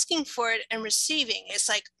asking for it and receiving. It's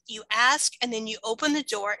like you ask, and then you open the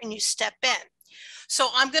door and you step in. So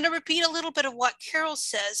I'm going to repeat a little bit of what Carole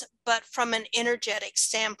says, but from an energetic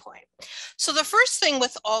standpoint. So the first thing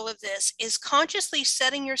with all of this is consciously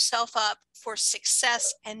setting yourself up for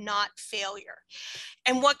success and not failure.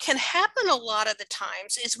 And what can happen a lot of the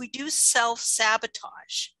times is we do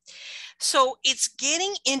self-sabotage. So it's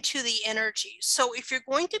getting into the energy. So if you're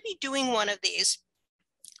going to be doing one of these,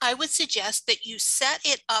 I would suggest that you set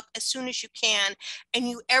it up as soon as you can, and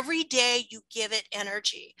you every day you give it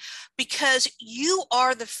energy, because you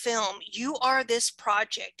are the film, you are this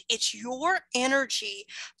project. It's your energy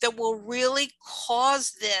that will really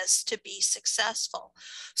cause this to be successful.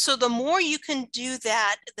 So the more you can do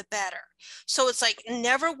that, the better. So it's like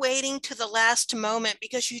never waiting to the last moment,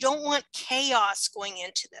 because you don't want chaos going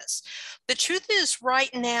into this. The truth is right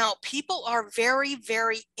now, people are very,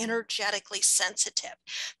 very energetically sensitive.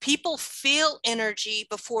 People feel energy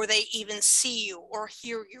before they even see you or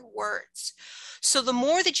hear your words. So the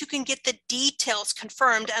more that you can get the details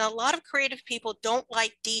confirmed, and a lot of creative people don't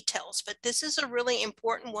like details, but this is a really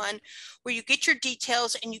important one where you get your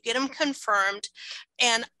details and you get them confirmed.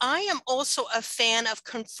 And I am also a fan of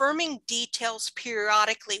confirming details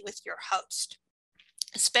periodically with your host,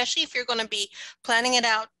 especially if you're going to be planning it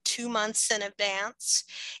out 2 months in advance,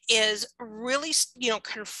 is really,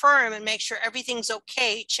 confirm and make sure everything's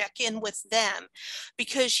okay. Check in with them,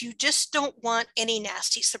 because you just don't want any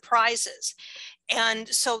nasty surprises. And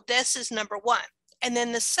so this is number one. And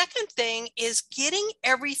then the second thing is getting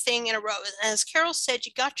everything in a row. As Carole said,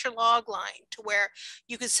 you got your log line to where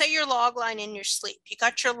you can say your log line in your sleep. You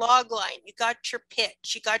got your log line, you got your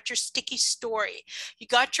pitch, you got your sticky story, you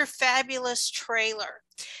got your fabulous trailer,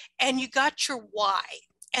 and you got your why.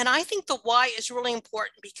 And I think the why is really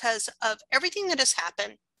important because of everything that has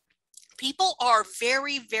happened. People are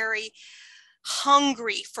very, very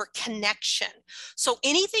hungry for connection. So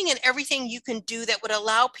anything and everything you can do that would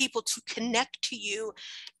allow people to connect to you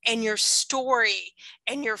and your story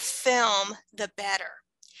and your film, the better.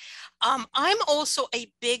 I'm also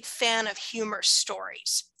a big fan of humor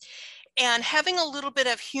stories. and having a little bit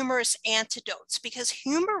of humorous antidotes, because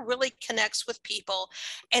humor really connects with people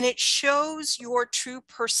and it shows your true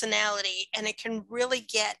personality and it can really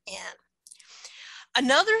get in.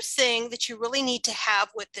 Another thing that you really need to have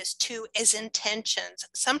with this too is intentions.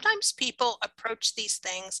 Sometimes people approach these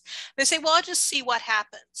things, they say, well, I'll just see what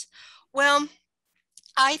happens. Well,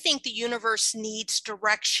 I think the universe needs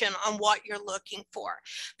direction on what you're looking for,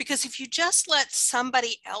 because if you just let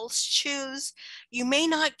somebody else choose, you may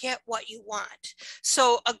not get what you want.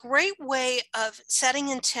 So a great way of setting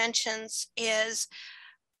intentions is,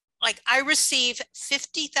 like, I receive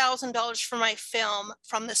 $50,000 for my film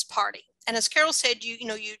from this party. And as Carole said, you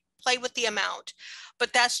play with the amount,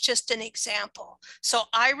 but that's just an example. So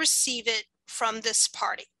I receive it from this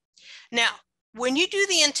party. Now, when you do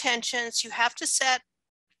the intentions, you have to set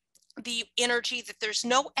the energy that there's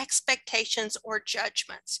no expectations or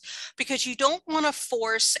judgments, because you don't want to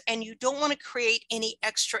force and you don't want to create any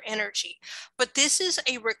extra energy. But this is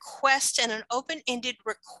a request, and an open-ended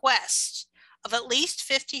request of at least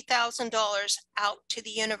 $50,000 out to the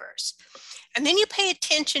universe. And then you pay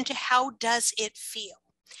attention to how does it feel.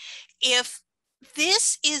 If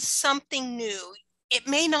this is something new, it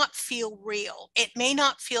may not feel real. It may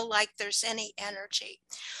not feel like there's any energy.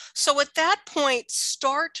 So at that point,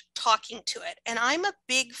 start talking to it. And I'm a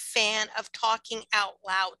big fan of talking out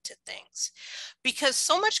loud to things, because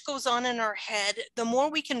so much goes on in our head. The more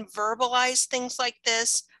we can verbalize things like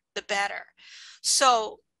this, the better.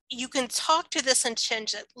 So you can talk to this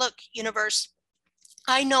intention. Look, universe,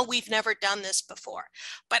 I know we've never done this before,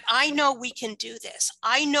 but I know we can do this.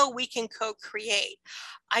 I know we can co-create.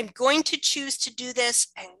 I'm going to choose to do this,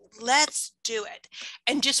 and let's do it.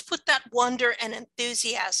 And just put that wonder and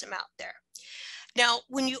enthusiasm out there. Now,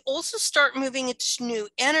 when you also start moving into new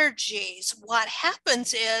energies, what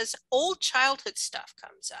happens is old childhood stuff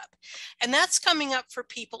comes up. And that's coming up for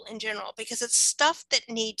people in general, because it's stuff that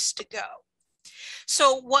needs to go.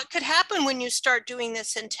 So what could happen when you start doing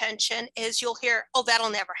this intention is you'll hear, oh, that'll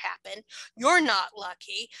never happen. You're not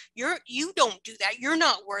lucky. You don't do that. You're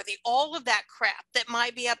not worthy. All of that crap that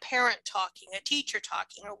might be a parent talking, a teacher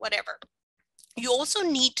talking, or whatever. You also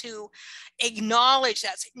need to acknowledge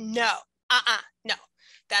that. No, no.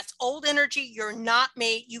 That's old energy. You're not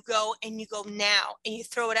made. You go and you go now, and you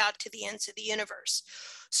throw it out to the ends of the universe.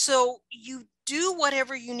 So you do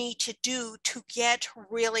whatever you need to do to get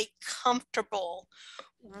really comfortable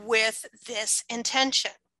with this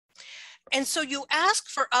intention. And so you ask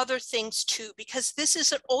for other things too, because this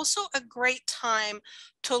is also a great time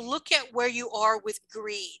to look at where you are with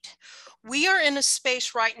greed. We are in a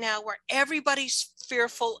space right now where everybody's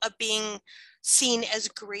fearful of being seen as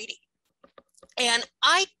greedy. And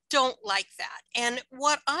I don't like that. And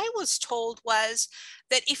what I was told was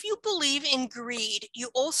that if you believe in greed, you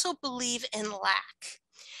also believe in lack.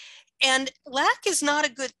 And lack is not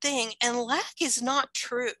a good thing, and lack is not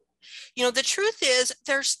true. You know, the truth is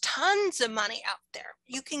there's tons of money out there.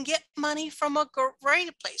 You can get money from a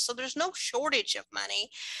great place. So there's no shortage of money.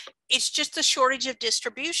 It's just a shortage of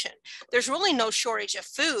distribution. There's really no shortage of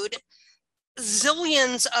food.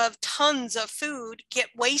 Zillions of tons of food get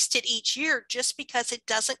wasted each year just because it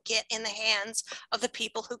doesn't get in the hands of the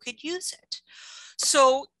people who could use it.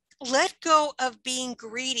 So let go of being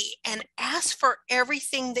greedy and ask for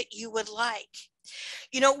everything that you would like.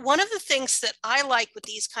 You know, one of the things that I like with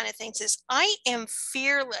these kind of things is I am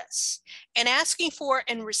fearless in asking for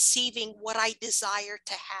and receiving what I desire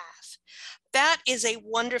to have. That is a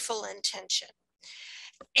wonderful intention.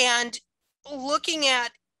 And looking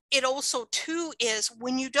at it also too is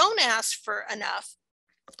when you don't ask for enough,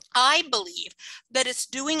 I believe that it's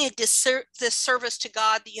doing a disservice to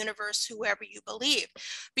God, the universe, whoever you believe,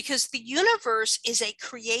 because the universe is a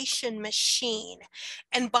creation machine.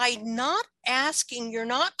 And by not asking, you're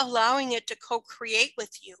not allowing it to co-create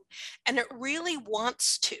with you. And it really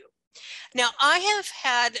wants to. Now, I have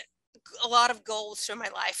had a lot of goals through my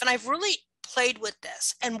life, and I've really played with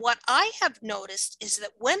this. And what I have noticed is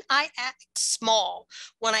that when I act small,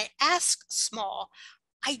 when I ask small,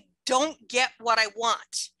 I don't get what I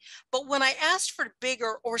want. But when I ask for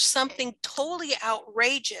bigger or something totally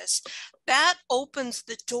outrageous, that opens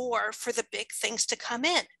the door for the big things to come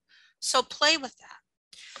in. So play with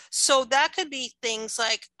that. So that could be things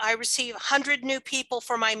like I receive 100 new people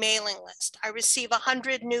for my mailing list. I receive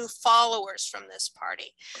 100 new followers from this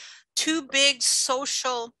party. 2 big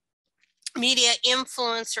social media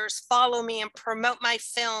influencers follow me and promote my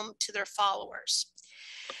film to their followers.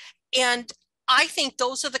 And I think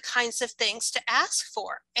those are the kinds of things to ask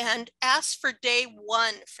for, and ask for day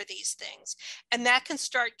one for these things. And that can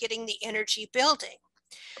start getting the energy building.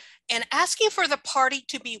 And asking for the party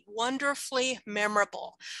to be wonderfully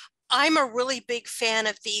memorable. I'm a really big fan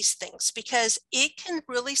of these things because it can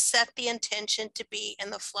really set the intention to be in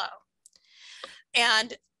the flow.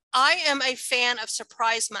 And I am a fan of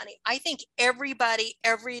surprise money. I think everybody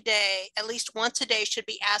every day, at least once a day, should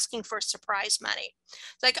be asking for surprise money.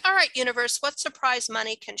 It's like, all right, universe, what surprise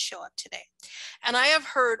money can show up today? And I have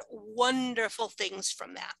heard wonderful things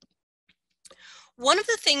from that. One of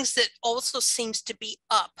the things that also seems to be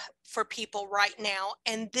up for people right now,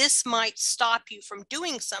 and this might stop you from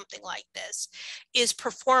doing something like this, is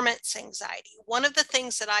performance anxiety. One of the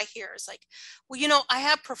things that I hear is like, well, you know, I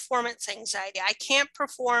have performance anxiety. I can't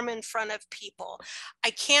perform in front of people.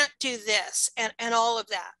 I can't do this and all of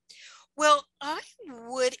that. Well, I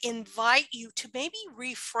would invite you to maybe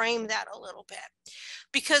reframe that a little bit,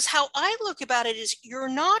 because how I look about it is you're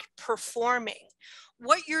not performing.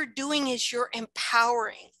 What you're doing is you're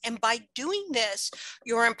empowering. And by doing this,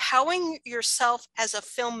 you're empowering yourself as a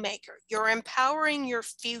filmmaker. You're empowering your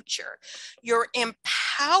future. You're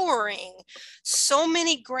empowering so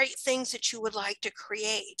many great things that you would like to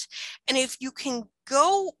create. And if you can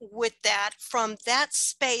go with that from that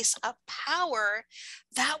space of power,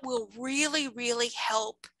 that will really, really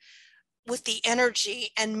help with the energy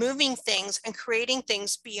and moving things and creating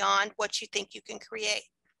things beyond what you think you can create.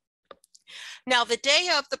 Now, the day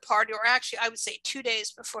of the party, or actually I would say 2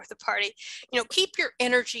 days before the party, you know, keep your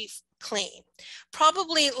energy clean.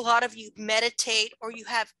 Probably a lot of you meditate or you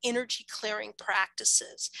have energy clearing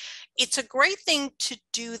practices. It's a great thing to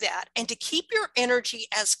do that and to keep your energy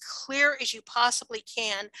as clear as you possibly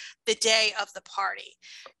can the day of the party.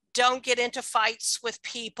 Don't get into fights with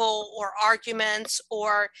people or arguments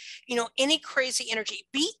or, you know, any crazy energy.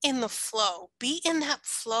 Be in the flow. Be in that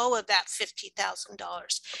flow of that $50,000.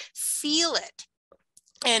 Feel it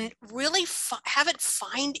and really have it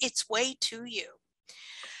find its way to you.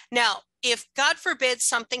 Now, if God forbid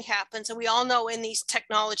something happens, and we all know in these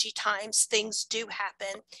technology times, things do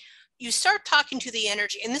happen, you start talking to the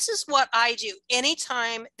energy. And this is what I do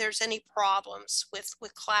anytime there's any problems with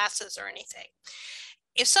classes or anything.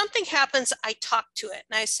 If something happens, I talk to it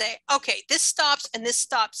and I say, okay, this stops and this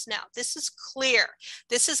stops now. This is clear.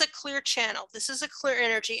 This is a clear channel. This is a clear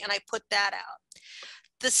energy, and I put that out.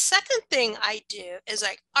 The second thing I do is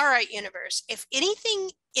like, all right, universe, if anything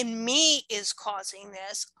in me is causing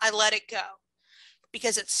this, I let it go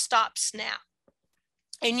because it stops now.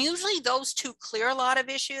 And usually those two clear a lot of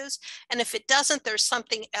issues. And if it doesn't, there's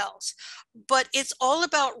something else. But it's all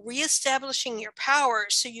about reestablishing your power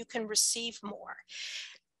so you can receive more.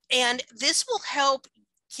 And this will help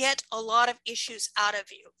get a lot of issues out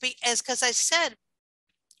of you. Because I said,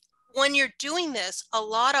 when you're doing this, a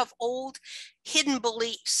lot of old hidden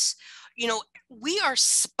beliefs, you know, we are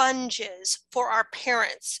sponges for our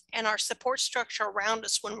parents and our support structure around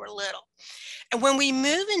us when we're little. And when we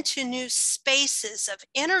move into new spaces of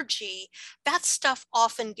energy, that stuff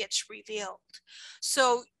often gets revealed.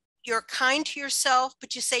 So you're kind to yourself,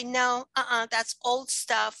 but you say, no, that's old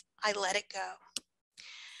stuff. I let it go.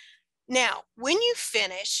 Now, when you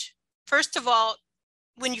finish, first of all,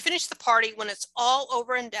 when you finish the party, when it's all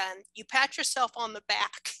over and done, you pat yourself on the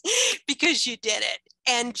back because you did it.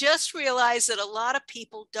 And just realize that a lot of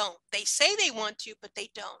people don't. They say they want to, but they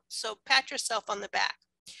don't. So pat yourself on the back.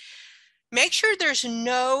 Make sure there's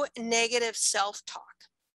no negative self-talk,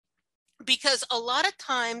 because a lot of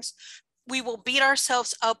times we will beat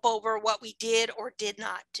ourselves up over what we did or did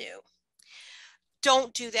not do.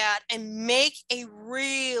 Don't do that, and make a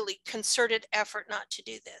really concerted effort not to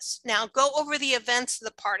do this. Now, go over the events of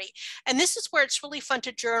the party. And this is where it's really fun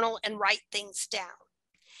to journal and write things down.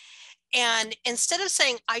 And instead of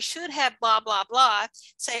saying, I should have blah, blah, blah,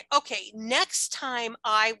 say, okay, next time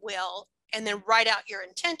I will, and then write out your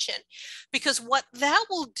intention. Because what that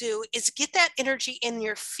will do is get that energy in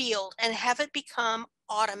your field and have it become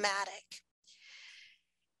automatic.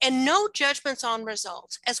 And no judgments on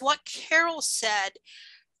results. As what Carole said,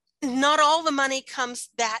 not all the money comes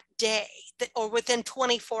that day or within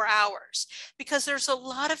 24 hours, because there's a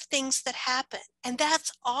lot of things that happen, and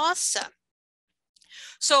that's awesome.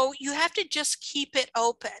 So you have to just keep it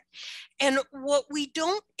open. And what we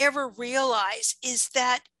don't ever realize is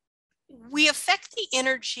that we affect the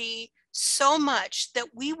energy so much that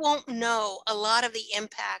we won't know a lot of the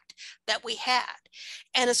impact that we had.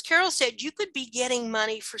 And as Carole said, you could be getting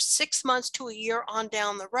money for 6 months to a year on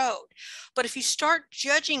down the road. But if you start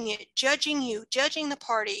judging it, judging you, judging the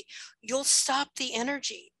party, you'll stop the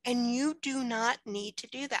energy, and you do not need to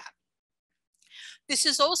do that. This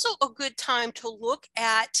is also a good time to look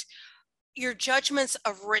at your judgments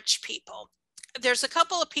of rich people. there's a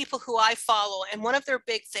couple of people who I follow, and one of their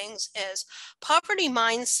big things is poverty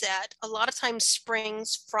mindset a lot of times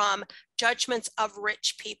springs from judgments of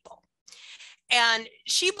rich people. And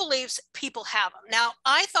she believes people have them. Now,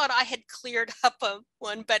 I thought I had cleared up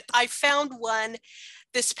one, but I found one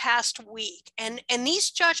this past week. And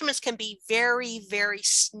these judgments can be very, very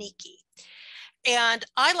sneaky. And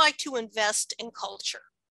I like to invest in culture,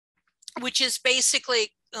 which is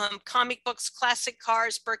basically comic books, classic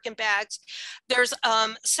cars, Birkin bags. There's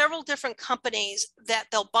several different companies that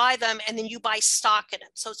they'll buy them and then you buy stock in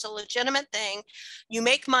it. So it's a legitimate thing. You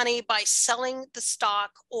make money by selling the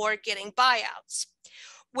stock or getting buyouts.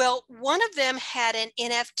 Well, one of them had an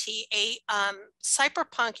NFT, a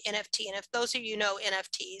cyberpunk NFT. And if those of you know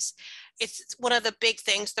NFTs, it's one of the big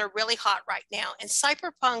things. They're really hot right now. And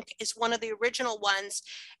cyberpunk is one of the original ones,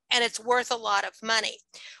 and it's worth a lot of money.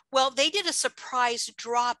 Well, they did a surprise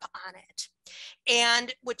drop on it,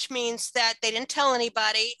 and which means that they didn't tell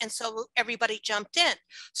anybody. And so everybody jumped in.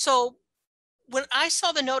 So when I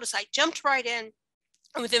saw the notice, I jumped right in.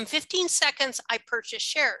 And within 15 seconds, I purchased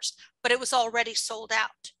shares, but it was already sold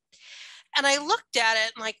out. And I looked at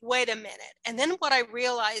it and like, wait a minute. And then what I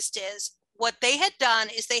realized is what they had done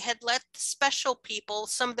is they had let special people,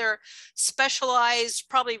 some of their specialized,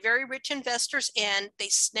 probably very rich investors in, they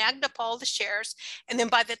snagged up all the shares. And then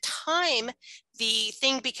by the time the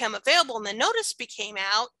thing became available and the notice became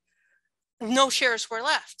out, no shares were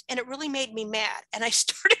left. And it really made me mad. And I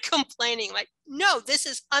started complaining like, no, this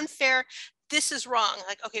is unfair. This is wrong.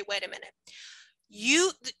 Like, okay, wait a minute.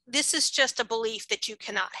 This is just a belief that you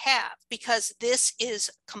cannot have because this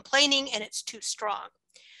is complaining and it's too strong.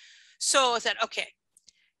 So I said, okay,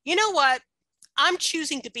 you know what? I'm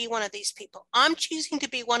choosing to be one of these people. I'm choosing to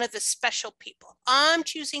be one of the special people. I'm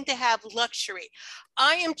choosing to have luxury.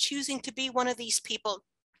 I am choosing to be one of these people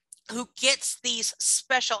who gets these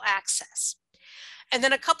special access. And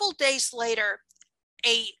then a couple of days later,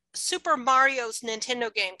 a Super Mario's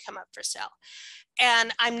Nintendo game come up for sale.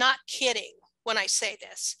 And I'm not kidding when I say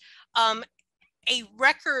this. A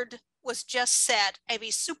record was just set of a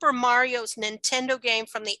Super Mario's Nintendo game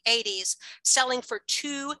from the 80s selling for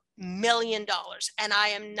 $2 million. And I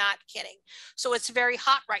am not kidding. So it's very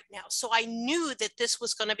hot right now. So I knew that this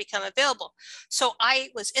was going to become available. So I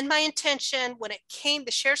was in my intention when it came,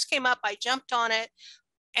 the shares came up, I jumped on it.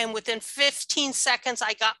 And within 15 seconds,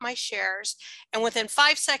 I got my shares. And within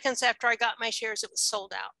 5 seconds after I got my shares, it was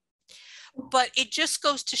sold out. But it just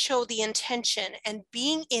goes to show the intention and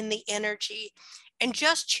being in the energy and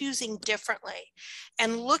just choosing differently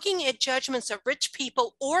and looking at judgments of rich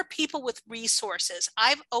people or people with resources.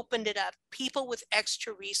 I've opened it up, people with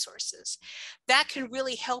extra resources. That can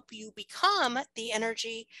really help you become the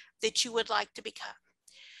energy that you would like to become.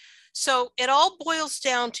 So it all boils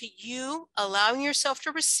down to you allowing yourself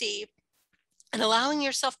to receive and allowing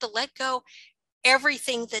yourself to let go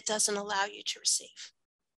everything that doesn't allow you to receive.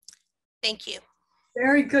 Thank you.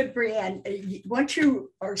 Very good, Brienne. What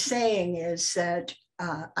you are saying is that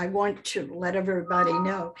I want to let everybody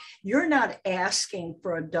know you're not asking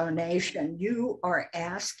for a donation. You are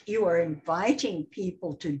inviting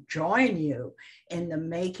people to join you in the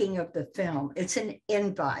making of the film. It's an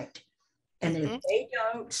invite. And if they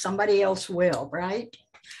don't, somebody else will, right?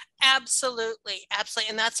 Absolutely, absolutely.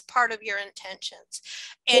 And that's part of your intentions.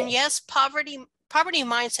 And yes, poverty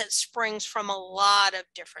mindset springs from a lot of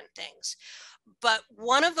different things. But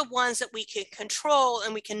one of the ones that we can control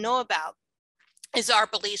and we can know about is our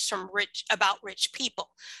beliefs about rich people.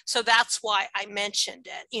 So that's why I mentioned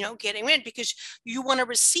it, getting rid, because you want to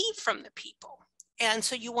receive from the people. And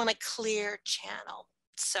so you want a clear channel.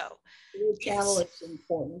 So clear channel is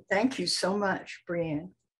important. Thank you so much,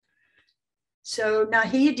 Brienne. So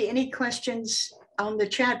Nahid, any questions on the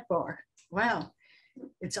chat bar? Wow,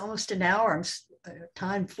 it's almost an hour.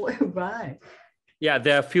 Time flew by. Yeah,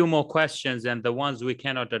 there are a few more questions, and the ones we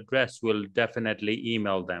cannot address, we'll definitely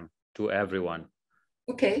email them to everyone.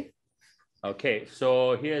 Okay. Okay,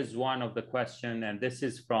 so here's one of the questions, and this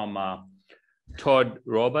is from Todd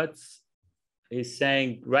Roberts. He's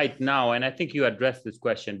saying right now, and I think you addressed this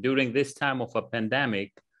question, during this time of a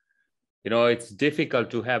pandemic, it's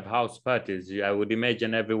difficult to have house parties. I would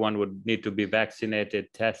imagine everyone would need to be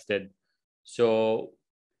vaccinated, tested. So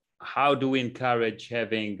how do we encourage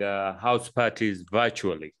having house parties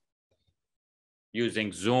virtually?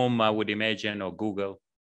 Using Zoom, I would imagine, or Google?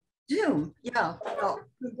 Zoom, yeah. Well,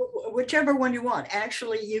 whichever one you want.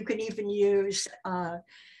 Actually, you can even use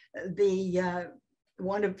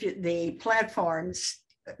one of the platforms.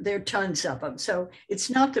 There are tons of them. So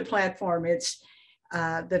it's not the platform, it's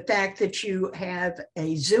The fact that you have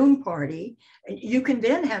a Zoom party, you can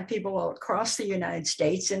then have people all across the United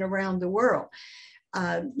States and around the world.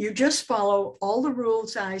 You just follow all the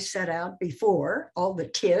rules I set out before, all the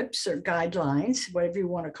tips or guidelines, whatever you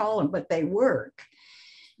want to call them, but they work.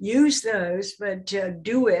 Use those, but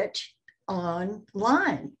do it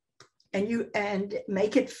online and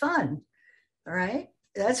make it fun. All right.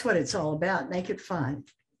 That's what it's all about. Make it fun.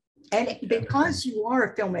 And because you are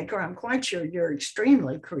a filmmaker, I'm quite sure you're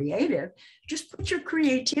extremely creative. Just put your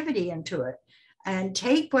creativity into it and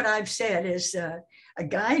take what I've said as a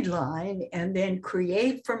guideline and then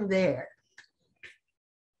create from there.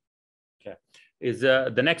 Okay.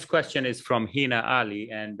 The next question is from Hina Ali,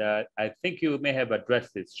 and I think you may have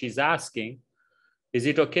addressed this. She's asking, is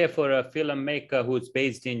it okay for a filmmaker who's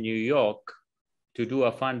based in New York to do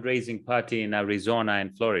a fundraising party in Arizona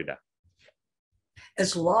and Florida?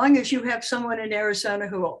 As long as you have someone in Arizona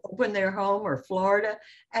who will open their home, or Florida,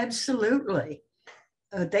 absolutely.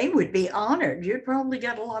 They would be honored. You'd probably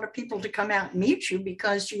get a lot of people to come out and meet you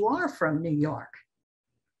because you are from New York.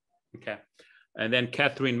 Okay. And then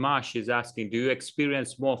Catherine Marsh is asking, do you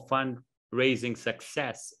experience more fundraising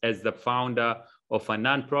success as the founder of a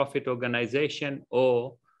nonprofit organization,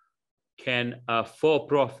 or can a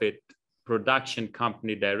for-profit production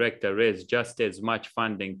company director raise just as much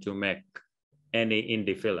funding to make any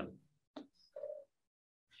indie film?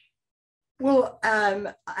 Well,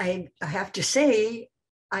 I have to say,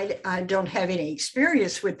 I don't have any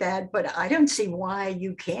experience with that, but I don't see why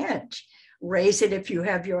you can't raise it if you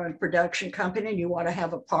have your own production company and you want to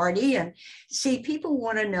have a party. And see, people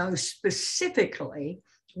want to know specifically,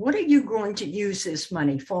 what are you going to use this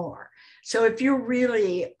money for? So if you're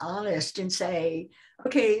really honest and say,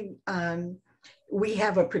 okay, we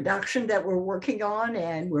have a production that we're working on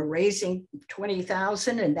and we're raising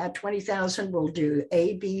 20,000, and that 20,000 will do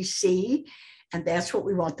A, B, C, and that's what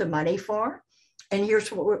we want the money for. And here's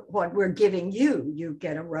what we're giving you. You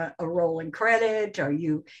get a rolling credit, or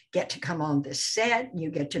you get to come on the set, you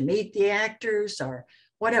get to meet the actors, or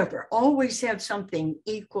whatever. Always have something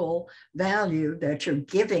equal value that you're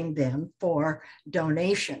giving them for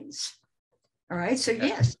donations. All right, so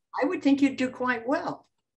yes, I would think you'd do quite well.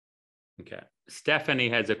 Okay. Stephanie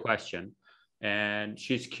has a question, and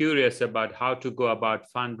she's curious about how to go about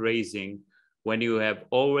fundraising when you have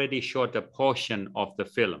already shot a portion of the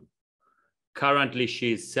film. Currently,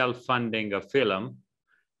 she's self-funding a film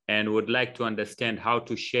and would like to understand how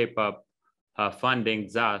to shape up her funding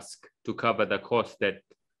ask to cover the costs that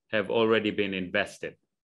have already been invested.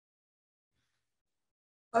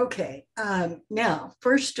 Okay, now,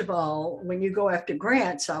 first of all, when you go after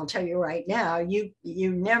grants, I'll tell you right now, you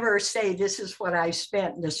never say, this is what I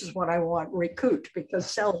spent, and this is what I want recouped, because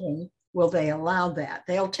seldom will they allow that.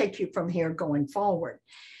 They'll take you from here going forward.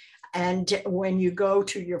 And when you go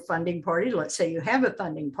to your funding party, let's say you have a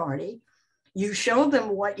funding party, you show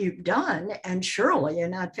them what you've done, and surely you're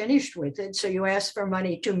not finished with it, so you ask for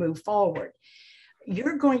money to move forward.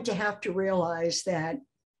 You're going to have to realize that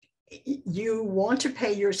you want to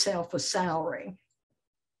pay yourself a salary.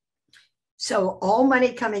 So all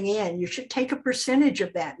money coming in, you should take a percentage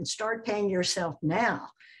of that and start paying yourself now,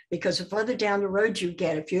 because the further down the road you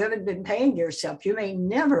get, if you haven't been paying yourself, you may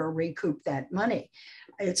never recoup that money.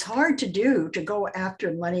 It's hard to do, to go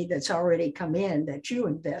after money that's already come in that you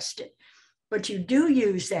invested, but you do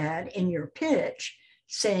use that in your pitch,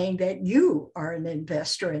 saying that you are an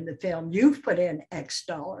investor in the film, you've put in X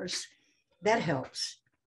dollars. That helps.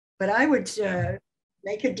 But I would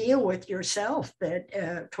make a deal with yourself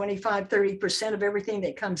that 25, 30% of everything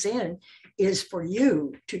that comes in is for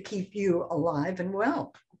you, to keep you alive and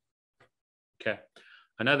well. Okay.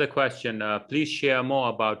 Another question, please share more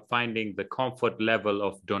about finding the comfort level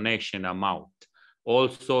of donation amount, all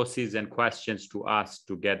sources and questions to ask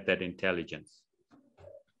to get that intelligence.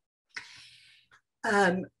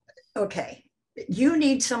 Okay. You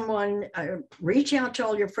need someone, reach out to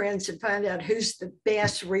all your friends and find out who's the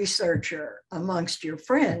best researcher amongst your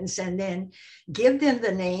friends, and then give them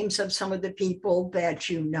the names of some of the people that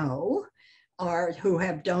you know or who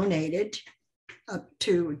have donated up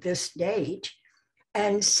to this date,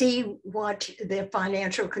 and see what the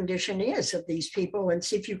financial condition is of these people, and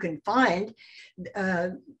see if you can find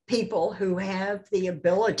people who have the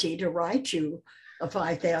ability to write you a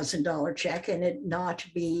 $5,000 check and it not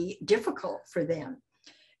be difficult for them.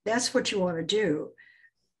 That's what you want to do.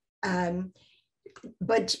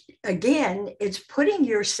 But again, it's putting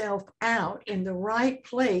yourself out in the right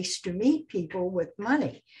place to meet people with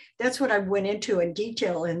money. That's what I went into in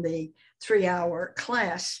detail in the 3-hour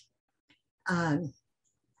class.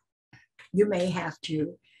 You may have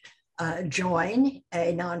to join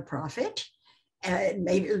a nonprofit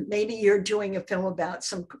Maybe you're doing a film about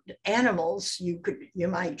some animals. You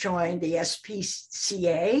might join the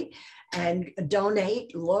SPCA and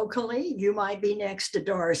donate locally. You might be next to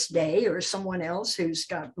Doris Day or someone else who's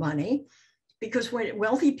got money, because when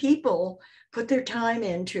wealthy people put their time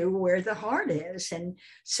into where the heart is. And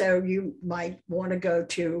so you might want to go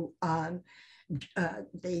to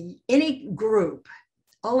any group,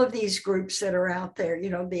 all of these groups that are out there, you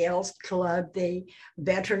know, the ELS Club, the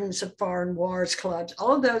Veterans of Foreign Wars clubs,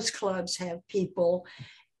 all of those clubs have people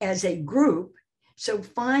as a group. So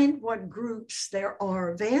find what groups there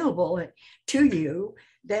are available to you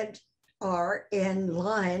that are in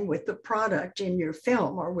line with the product in your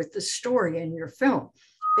film or with the story in your film.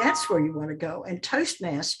 That's where you want to go. And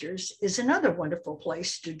Toastmasters is another wonderful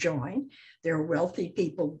place to join. There are wealthy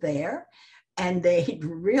people there, and they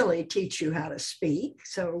really teach you how to speak.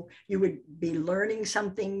 So you would be learning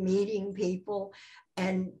something, meeting people,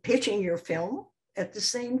 and pitching your film at the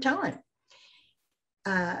same time.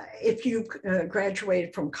 If you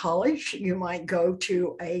graduated from college, you might go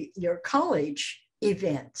to your college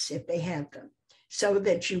events if they have them, so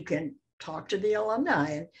that you can talk to the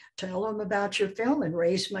alumni and tell them about your film and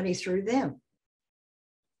raise money through them.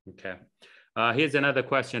 Okay. Here's another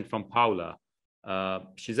question from Paula.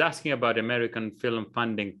 She's asking about American film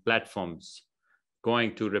funding platforms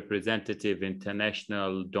going to representative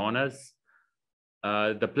international donors.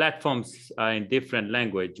 The platforms are in different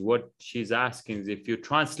language. What she's asking is, if you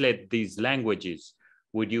translate these languages,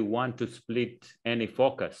 would you want to split any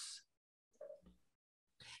focus?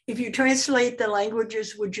 If you translate the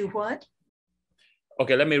languages, would you what?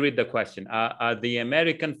 Okay, let me read the question. Are the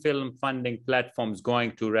American film funding platforms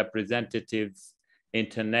going to representatives,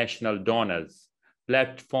 international donors,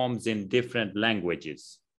 platforms in different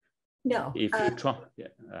languages? No. If you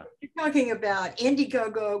You're talking about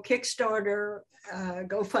Indiegogo, Kickstarter,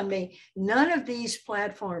 GoFundMe. None of these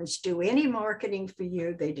platforms do any marketing for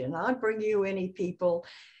you. They do not bring you any people.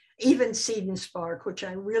 Even Seed and Spark, which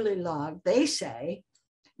I really love, they say,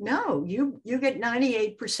 no, you get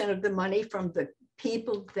 98% of the money from the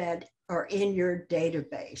people that are in your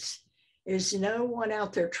database. There's no one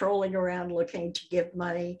out there trolling around looking to give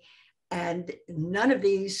money. And none of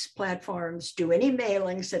these platforms do any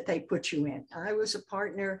mailings that they put you in. I was a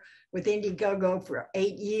partner with Indiegogo for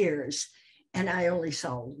 8 years, and I only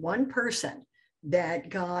saw one person that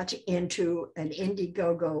got into an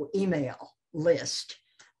Indiegogo email list.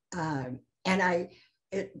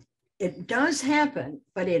 It does happen,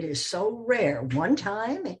 but it is so rare. One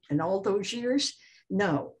time in all those years,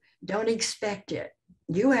 no, don't expect it.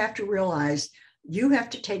 You have to realize you have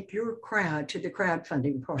to take your crowd to the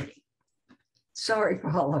crowdfunding party. Sorry,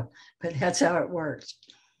 Paula, but that's how it works.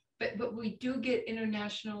 But we do get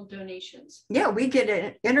international donations. Yeah, we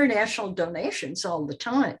get international donations all the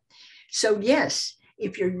time. So yes,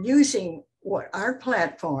 if you're using what our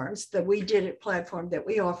platforms that we did at platform that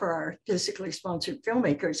we offer our physically sponsored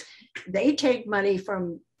filmmakers, they take money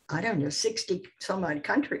from, I don't know, 60 some odd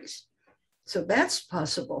countries. So that's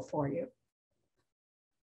possible for you.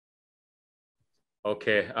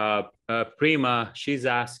 Okay, Prima, she's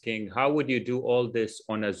asking, how would you do all this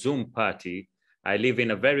on a Zoom party? I live in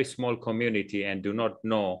a very small community and do not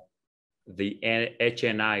know the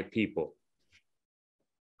HNI people.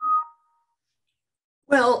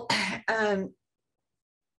 Well,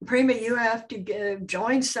 Prima, you have to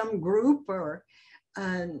join some group, or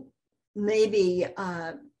maybe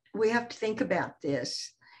we have to think about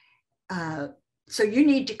this. So you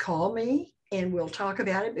need to call me and we'll talk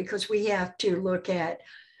about it, because we have to look at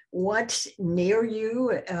what's near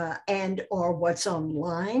you and or what's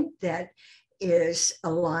online that is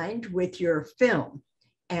aligned with your film,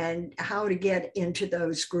 and how to get into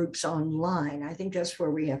those groups online. I think that's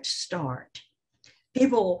where we have to start.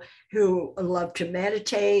 People who love to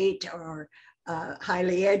meditate, or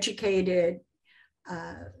highly educated,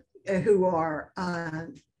 who are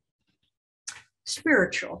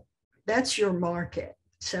spiritual, that's your market.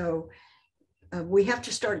 So we have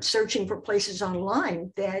to start searching for places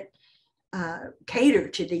online that cater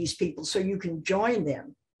to these people, so you can join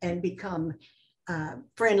them and become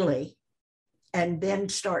friendly, and then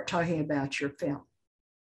start talking about your film.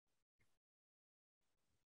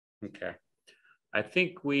 Okay. I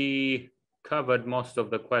think we covered most of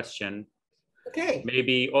the question. Okay.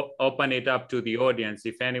 Maybe open it up to the audience.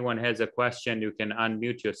 If anyone has a question, you can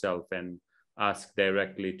unmute yourself and ask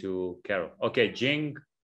directly to Carole. Okay, Jing,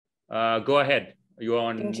 go ahead. You're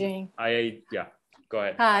on. Jing. Yeah, go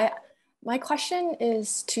ahead. Hi, my question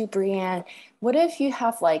is to Brianne. What if you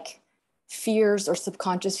have like fears or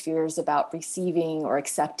subconscious fears about receiving or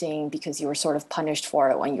accepting because you were sort of punished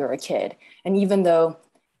for it when you were a kid? And even though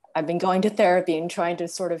I've been going to therapy and trying to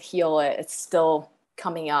sort of heal it, it's still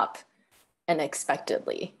coming up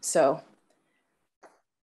unexpectedly. So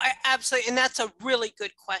I absolutely, and that's a really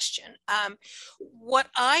good question. What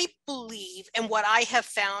I believe and what I have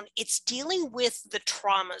found, it's dealing with the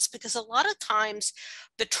traumas, because a lot of times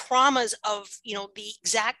the traumas of, you know, the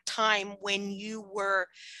exact time when you were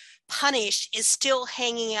punished is still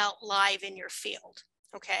hanging out live in your field.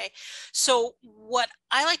 Okay, so what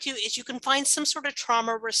I like to do is you can find some sort of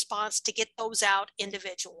trauma response to get those out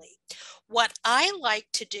individually. What I like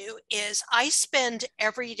to do is I spend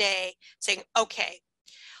every day saying, okay,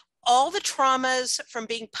 all the traumas from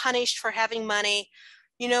being punished for having money,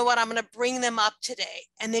 you know what, I'm going to bring them up today.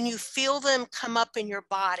 And then you feel them come up in your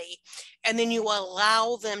body, and then you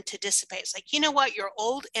allow them to dissipate. It's like, you know what, your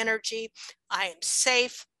old energy, I am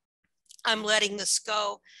safe, I'm letting this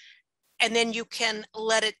go. And then you can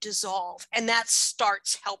let it dissolve, and that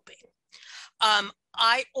starts helping.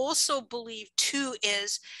 I also believe too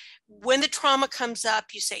is when the trauma comes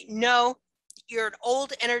up, you say, no, you're an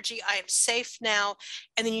old energy, I am safe now.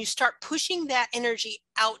 And then you start pushing that energy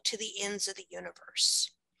out to the ends of the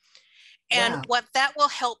universe. And Wow. what that will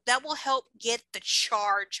help get the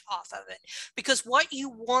charge off of it. Because what you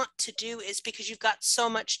want to do is, because you've got so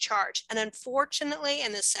much charge. And unfortunately,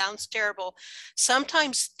 and this sounds terrible,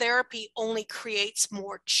 sometimes therapy only creates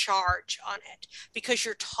more charge on it because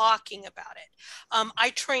you're talking about it.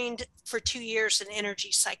 I trained for 2 years in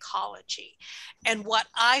energy psychology. And what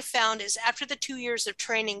I found is after the 2 years of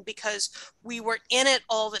training, because we were in it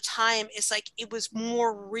all the time, it's like it was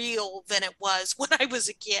more real than it was when I was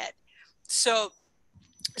a kid. So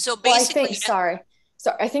basically, well, I think, sorry,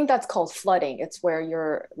 I think that's called flooding. It's where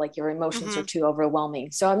your emotions are too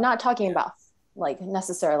overwhelming. So I'm not talking about like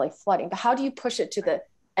necessarily flooding, but how do you push it to the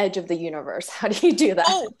edge of the universe? How do you do that?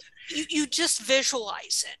 Oh, you just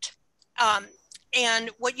visualize it. And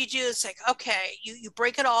what you do is like, okay, you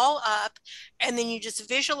break it all up, and then you just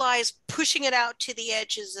visualize pushing it out to the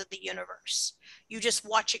edges of the universe. You just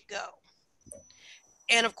watch it go.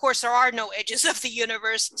 And of course, there are no edges of the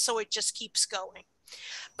universe, so it just keeps going.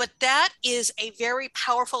 But that is a very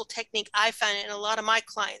powerful technique I find, and a lot of my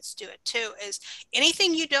clients do it too, is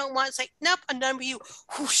anything you don't want, it's like, nope, I'm done with you,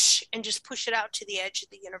 whoosh, and just push it out to the edge of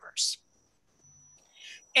the universe.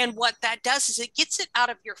 And what that does is it gets it out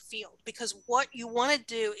of your field, because what you want to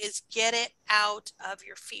do is get it out of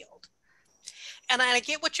your field. And I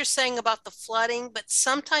get what you're saying about the flooding, but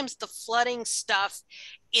sometimes the flooding stuff,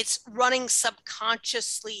 it's running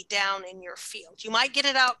subconsciously down in your field. You might get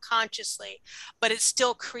it out consciously, but it's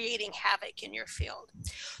still creating havoc in your field.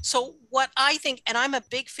 So what I think, and I'm a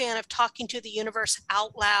big fan of talking to the universe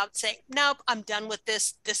out loud, saying, nope, I'm done with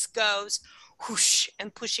this, this goes, whoosh,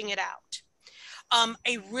 and pushing it out.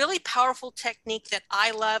 A really powerful technique that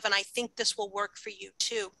I love, and I think this will work for you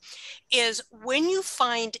too, is when you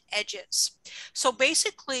find edges. So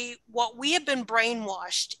basically what we have been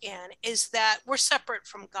brainwashed in is that we're separate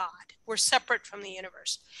from God. We're separate from the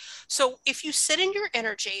universe. So if you sit in your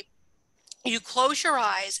energy, you close your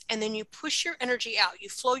eyes, and then you push your energy out, you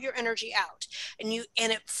flow your energy out, and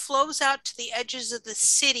it flows out to the edges of the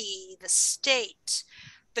city, the state,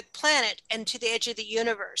 the planet, and to the edge of the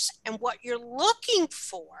universe. And what you're looking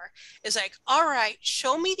for is like, all right,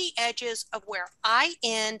 show me the edges of where I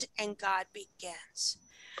end and God begins.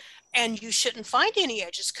 And you shouldn't find any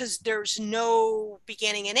edges because there's no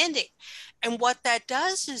beginning and ending. And what that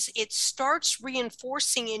does is it starts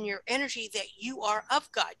reinforcing in your energy that you are of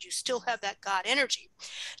God. You still have that God energy.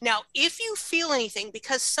 Now, if you feel anything,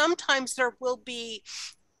 because sometimes there will be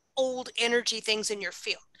old energy things in your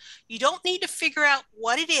field, you don't need to figure out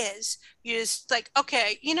what it is. You just like,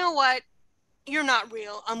 okay, you know what? You're not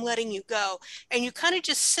real. I'm letting you go. And you kind of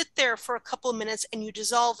just sit there for a couple of minutes and you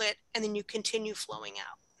dissolve it, and then you continue flowing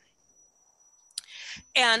out.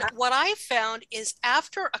 And what I found is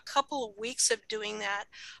after a couple of weeks of doing that,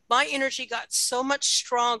 my energy got so much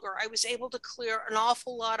stronger. I was able to clear an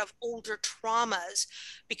awful lot of older traumas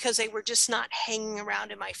because they were just not hanging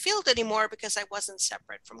around in my field anymore because I wasn't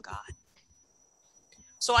separate from God.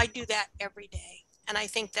 So I do that every day. And I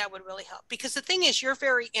think that would really help, because the thing is, you're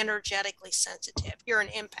very energetically sensitive. You're an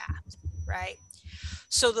empath, right?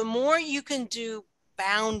 So the more you can do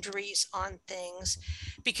boundaries on things,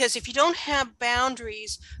 because if you don't have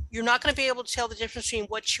boundaries, you're not going to be able to tell the difference between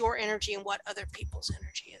what's your energy and what other people's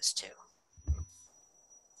energy is too.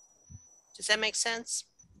 Does that make sense?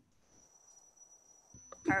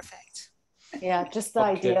 Perfect. Yeah, just the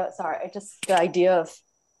idea, just the idea of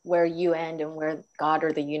where you end and where God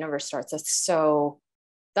or the universe starts.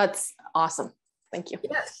 That's awesome. Thank you.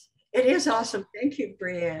 Yes, it is awesome. Thank you,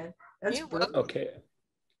 Brianne. That's brilliant. Okay.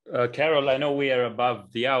 Carole, I know we are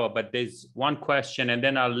above the hour, but there's one question, and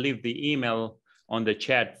then I'll leave the email on the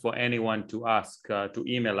chat for anyone to ask, to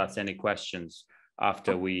email us any questions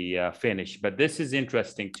after we finish. But this is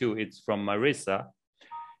interesting too. It's from Marissa.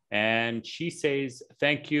 And she says,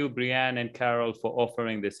 thank you, Brianne and Carole, for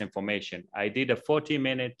offering this information. I did a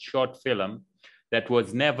 40-minute short film that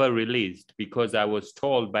was never released because I was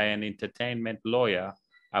told by an entertainment lawyer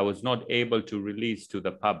I was not able to release to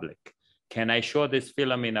the public. Can I show this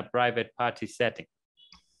film in a private party setting?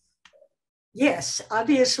 Yes,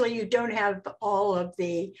 obviously you don't have all of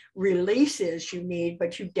the releases you need,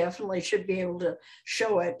 but you definitely should be able to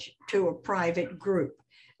show it to a private group.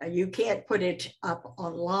 You can't put it up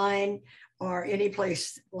online or any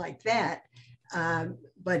place like that,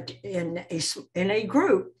 but in a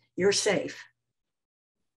group, you're safe.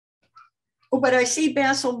 Oh, but I see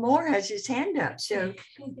Basil Moore has his hand up, so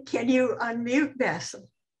can you unmute Basil?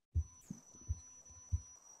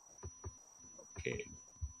 Okay.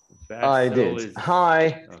 I did.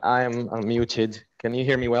 Hi, I'm unmuted. Can you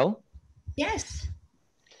hear me well? Yes.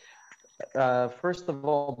 First of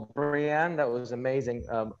all, Brianne, that was amazing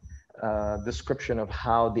description of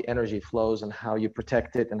how the energy flows and how you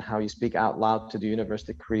protect it and how you speak out loud to the universe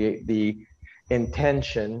to create the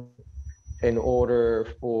intention in order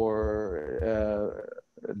for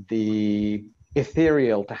the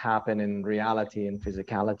ethereal to happen in reality and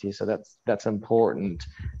physicality. So that's important.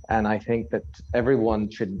 And I think that everyone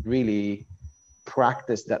should really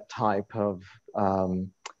practice that type of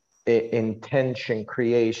intention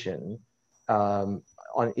creation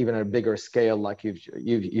on even a bigger scale. Like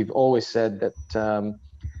you've always said that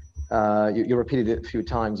you repeated it a few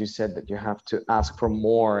times. You said that you have to ask for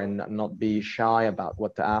more and not be shy about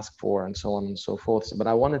what to ask for and so on and so forth. So, but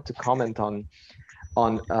I wanted to comment on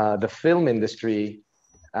the film industry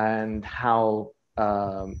and how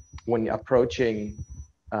when approaching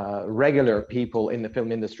regular people in the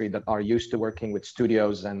film industry that are used to working with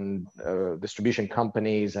studios and distribution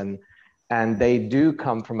companies, and they do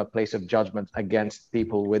come from a place of judgment against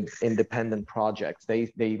people with independent projects.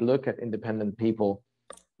 They look at independent people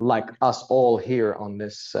like us all here on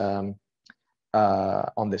this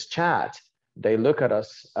chat. They look at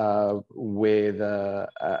us with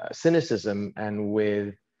cynicism and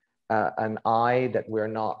with an eye that we're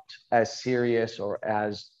not as serious or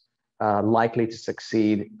as likely to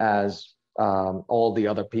succeed as all the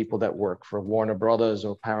other people that work for Warner Brothers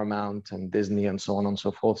or Paramount and Disney and so on and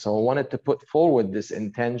so forth. So I wanted to put forward this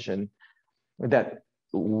intention that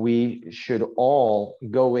we should all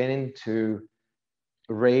go into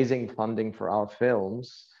raising funding for our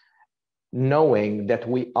films, knowing that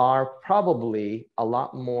we are probably a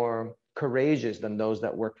lot more courageous than those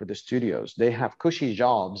that work for the studios. They have cushy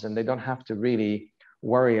jobs and they don't have to really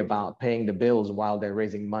worry about paying the bills while they're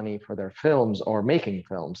raising money for their films or making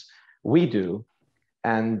films. We do,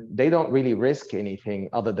 and they don't really risk anything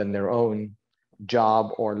other than their own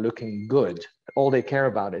job or looking good. All they care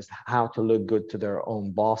about is how to look good to their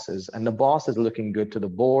own bosses, and the boss is looking good to the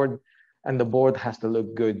board, and the board has to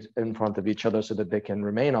look good in front of each other so that they can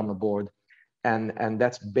remain on the board. And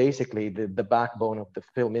that's basically the backbone of the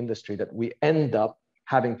film industry that we end up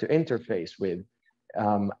having to interface with.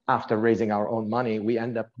 After raising our own money, we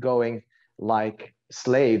end up going like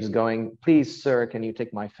slaves, going, please, sir, can you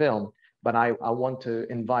take my film? But I want to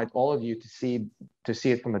invite all of you to see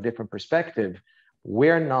it from a different perspective.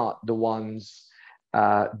 We're not the ones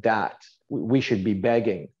that we should be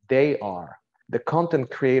begging. They are. The content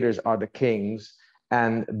creators are the kings,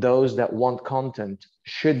 and those that want content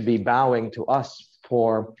should be bowing to us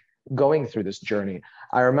for going through this journey.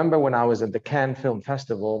 I remember when I was at the Cannes Film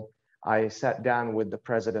Festival, I sat down with the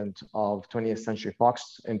president of 20th Century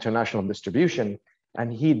Fox International Distribution,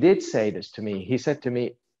 and he did say this to me. He said to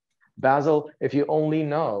me, Basil, if you only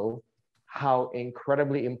know how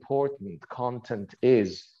incredibly important content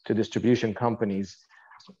is to distribution companies,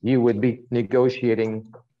 you would be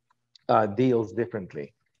negotiating deals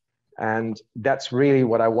differently. And that's really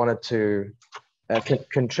what I wanted to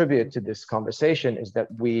contribute to this conversation, is that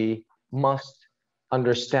we must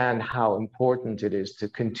understand how important it is to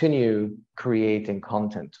continue creating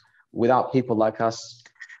content. Without people like us,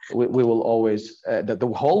 we will always,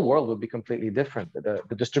 the whole world will be completely different.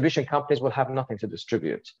 The distribution companies will have nothing to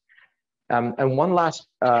distribute. And one last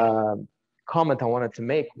comment I wanted to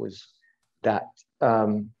make was that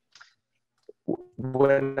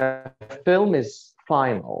when a film is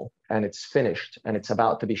final and it's finished and it's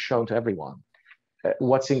about to be shown to everyone,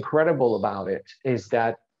 what's incredible about it is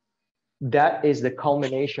that that is the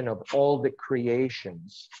culmination of all the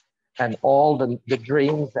creations and all the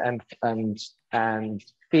dreams and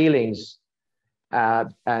feelings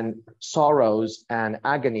and sorrows and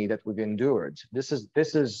agony that we've endured. This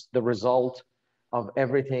is the result of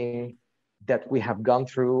everything that we have gone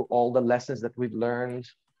through, all the lessons that we've learned,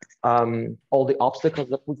 all the obstacles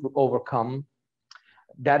that we've overcome.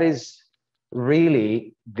 That is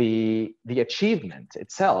really the achievement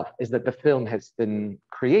itself, is that the film has been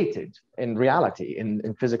created in reality,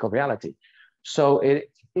 in physical reality. So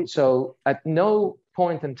so at no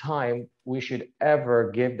point in time we should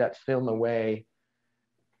ever give that film away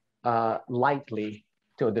lightly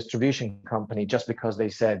to a distribution company just because they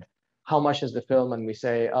said, how much is the film? And we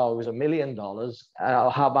say, oh, it was $1 million.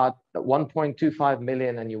 How about 1.25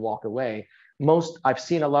 million? And you walk away. I've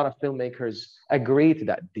seen a lot of filmmakers agree to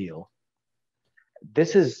that deal.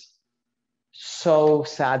 This is so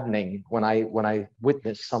saddening when I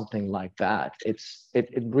witness something like that. It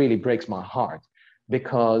really breaks my heart,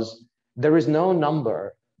 because there is no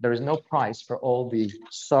number, there is no price for all the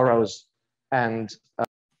sorrows and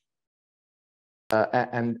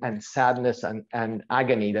sadness and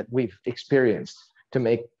agony that we've experienced to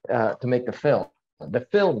make the film. The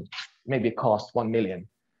film maybe cost 1 million,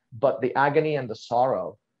 but the agony and the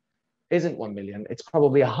sorrow isn't 1 million. It's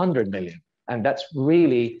probably 100 million, and that's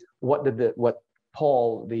really what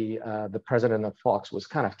Paul, the president of Fox, was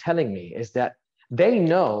kind of telling me, is that they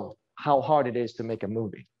know how hard it is to make a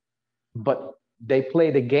movie, but they play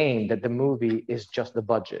the game that the movie is just the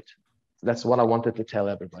budget. That's what I wanted to tell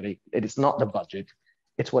everybody. It is not the budget.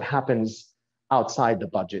 It's what happens outside the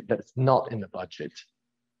budget that's not in the budget.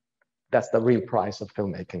 That's the real price of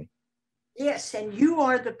filmmaking. Yes, and you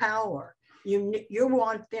are the power. You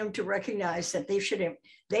want them to recognize that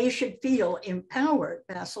they should feel empowered,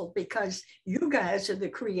 Basil, because you guys are the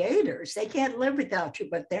creators. They can't live without you,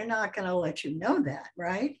 but they're not going to let you know that,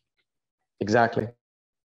 right? Exactly.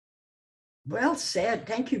 Well said.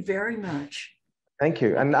 Thank you very much. Thank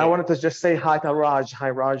you. And I wanted to just say hi to Raj. Hi,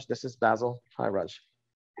 Raj. This is Basil. Hi, Raj.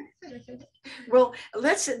 Well,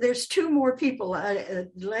 there's two more people.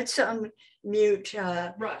 Let's unmute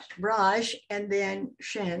Raj and then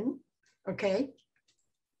Shen. Okay.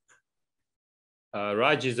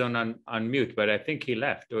 Raj is on mute, but I think he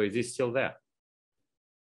left, or is he still there?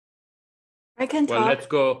 I can talk. Well, let's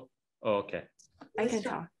go. Oh, okay. I can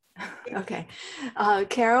talk. Okay.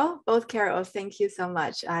 Carole, both Carols, thank you so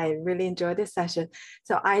much. I really enjoyed this session.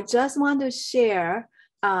 So I just want to share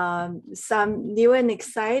some new and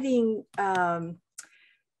exciting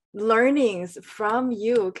learnings from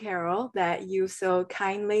you, Carole, that you so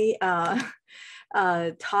kindly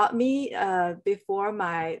taught me before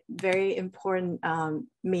my very important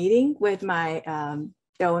meeting with my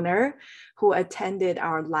donor who attended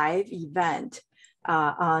our live event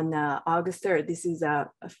on August 3rd. This is a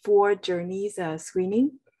 4 Journeys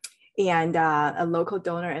screening, and a local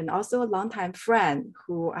donor and also a longtime friend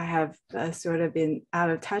who I have sort of been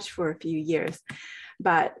out of touch for a few years.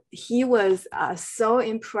 But he was so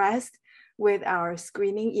impressed with our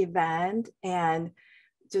screening event and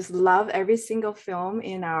just loved every single film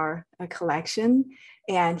in our collection.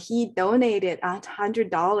 And he donated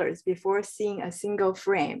 $100 before seeing a single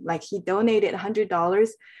frame. Like, he donated $100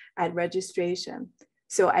 at registration.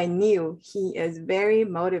 So I knew he is very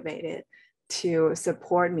motivated to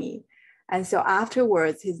support me. And so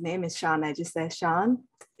afterwards, his name is Sean. I just said, Sean,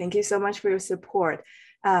 thank you so much for your support.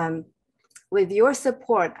 With your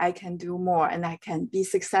support, I can do more and I can be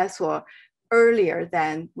successful earlier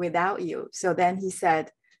than without you. So then he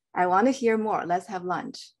said, I want to hear more. Let's have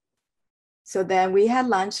lunch. So then we had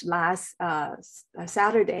lunch last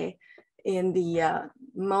Saturday in the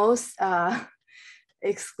most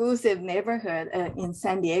exclusive neighborhood in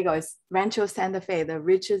San Diego. It's Rancho Santa Fe, the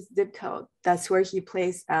richest zip code. That's where he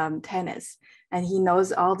plays tennis. And he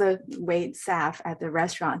knows all the wait staff at the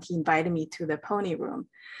restaurant. He invited me to the pony room.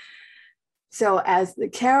 So as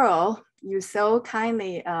Carole, you so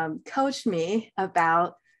kindly coached me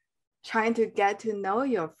about trying to get to know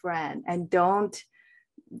your friend, and don't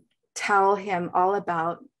tell him all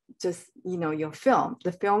about just, your film.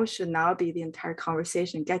 The film should not be the entire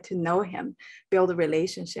conversation. Get to know him, build a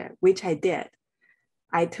relationship, which I did.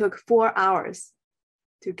 I took 4 hours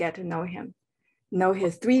to get to know him, know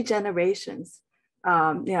his 3 generations.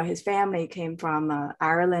 His family came from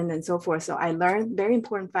Ireland and so forth. So I learned very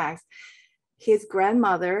important facts. His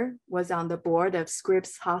grandmother was on the board of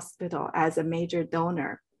Scripps Hospital as a major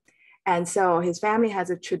donor. And so his family has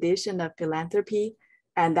a tradition of philanthropy,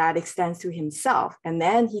 and that extends to himself. And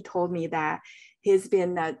then he told me that he's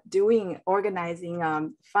been organizing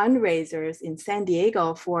fundraisers in San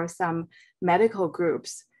Diego for some medical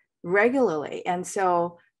groups regularly. And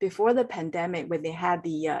so before the pandemic, when they had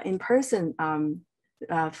the in-person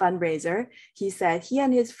fundraiser, he said he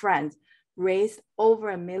and his friends raised over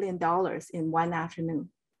 $1 million in one afternoon.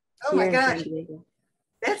 Oh my here in gosh. San Diego.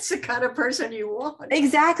 That's the kind of person you want.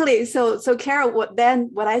 Exactly. So Carole,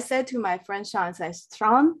 what I said to my friend Sean, I said,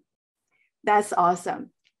 Sean, that's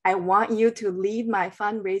awesome. I want you to lead my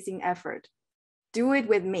fundraising effort. Do it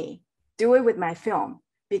with me. Do it with my film,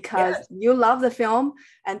 because you love the film,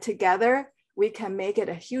 and together we can make it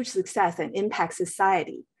a huge success and impact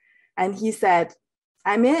society. And he said,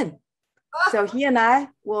 I'm in. So he and I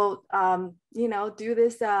will, do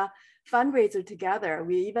this fundraiser together.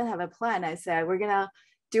 We even have a plan. I said, we're going to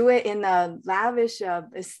do it in a lavish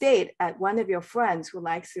estate at one of your friends who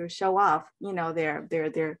likes to show off,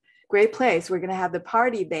 their great place. We're going to have the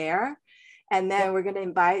party there. And then we're going to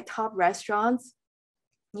invite top restaurants,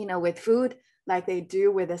 with food, like they do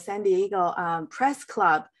with the San Diego Press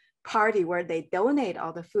Club party, where they donate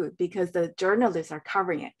all the food because the journalists are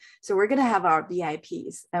covering it. So we're going to have our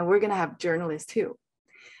VIPs, and we're going to have journalists too.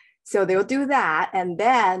 So they'll do that. And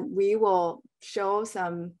then we will show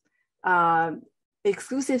some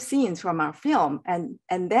exclusive scenes from our film. And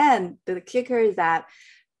then the kicker is that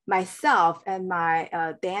myself and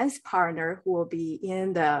my dance partner, who will be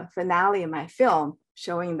in the finale of my film,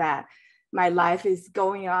 showing that my life is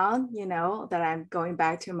going on, that I'm going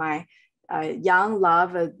back to my young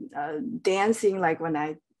love of dancing. Like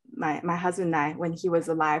when my husband and I, when he was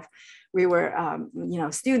alive, we were,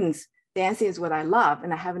 students. Dancing is what I love,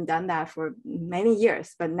 and I haven't done that for many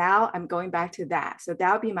years, but now I'm going back to that. So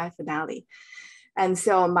that'll be my finale. And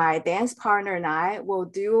so my dance partner and I will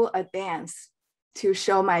do a dance to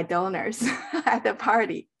show my donors at the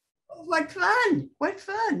party. What fun. What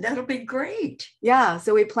fun. That'll be great. Yeah.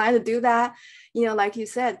 So we plan to do that, like you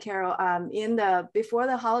said, Carole, before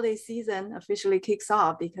the holiday season officially kicks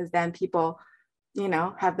off, because then people,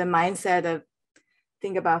 have the mindset of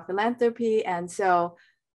think about philanthropy. And so,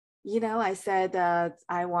 I said,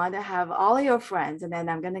 I want to have all your friends, and then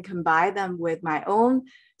I'm going to combine them with my own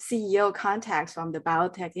CEO contacts from the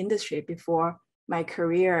biotech industry before my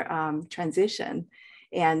career transition.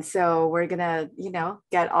 And so we're going to,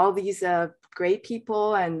 get all these great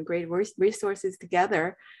people and great resources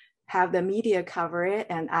together, have the media cover it,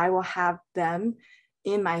 and I will have them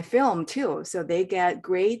in my film too. So they get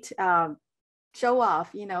great show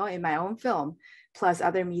off, in my own film, plus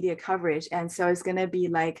other media coverage. And so it's going to be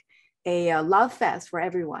like a love fest for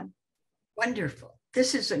everyone. Wonderful.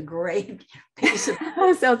 This is a great piece of.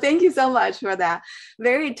 So thank you so much for that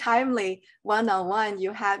very timely one-on-one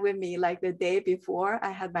you had with me, like the day before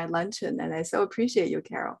I had my luncheon. And I so appreciate you,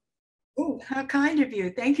 Carole. Oh, how kind of you.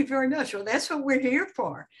 Thank you very much. Well, that's what we're here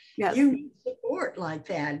for. Yes. You need support like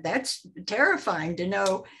that. That's terrifying to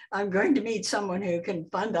know I'm going to meet someone who can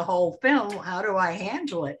fund the whole film. How do I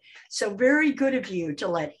handle it? So very good of you to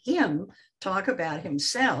let him talk about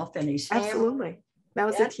himself and his family. Absolutely. That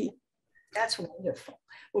was the key. That's wonderful.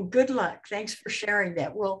 Well, good luck. Thanks for sharing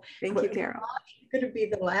that. Well, thank you, Carole. Going to be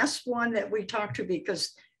the last one that we talk to,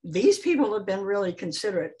 because these people have been really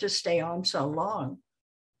considerate to stay on so long.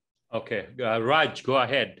 Okay, Raj, go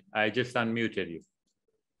ahead. I just unmuted you.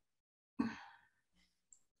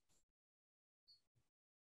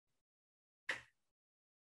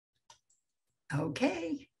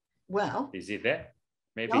 Okay, well. Is he there?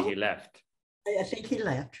 Maybe no, he left. I think he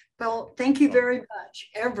left. Well, thank you very much,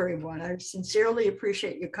 everyone. I sincerely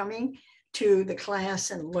appreciate you coming to the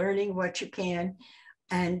class and learning what you can.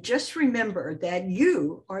 And just remember that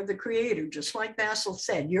you are the creator, just like Basil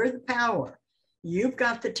said, you're the power. You've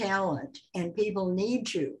got the talent, and people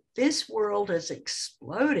need you. This world is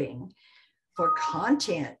exploding for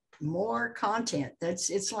content, more content.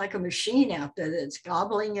 It's like a machine out there that's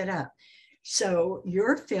gobbling it up. So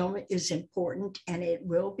your film is important, and it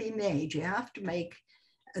will be made. You have to make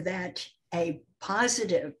that a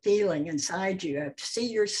positive feeling inside you. You have to see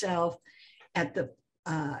yourself at the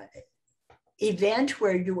event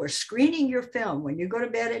where you are screening your film. When you go to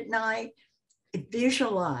bed at night,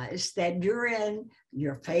 visualize that you're in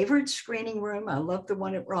your favorite screening room. I love the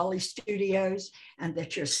one at Raleigh Studios, and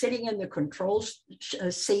that you're sitting in the control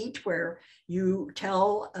seat where you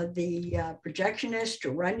tell the projectionist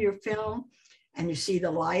to run your film, and you see the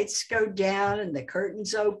lights go down and the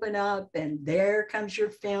curtains open up, and there comes your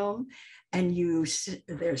film. And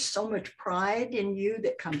there's so much pride in you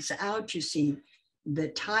that comes out. You see the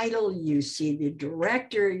title, you see the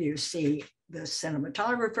director, you see the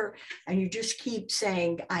cinematographer, and you just keep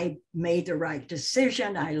saying, I made the right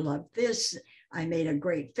decision. I love this. I made a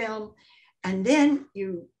great film. And then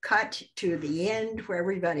you cut to the end where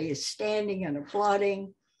everybody is standing and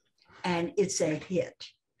applauding, and it's a hit.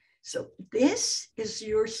 So this is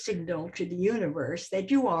your signal to the universe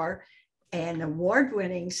that you are an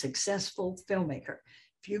award-winning, successful filmmaker.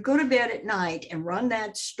 If you go to bed at night and run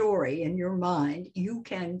that story in your mind, you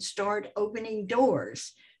can start opening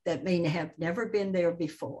doors that may have never been there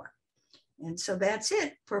before. And so that's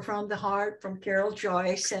it for From the Heart, from Carole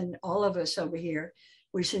Joyce and all of us over here.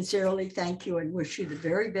 We sincerely thank you and wish you the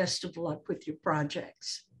very best of luck with your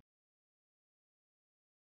projects.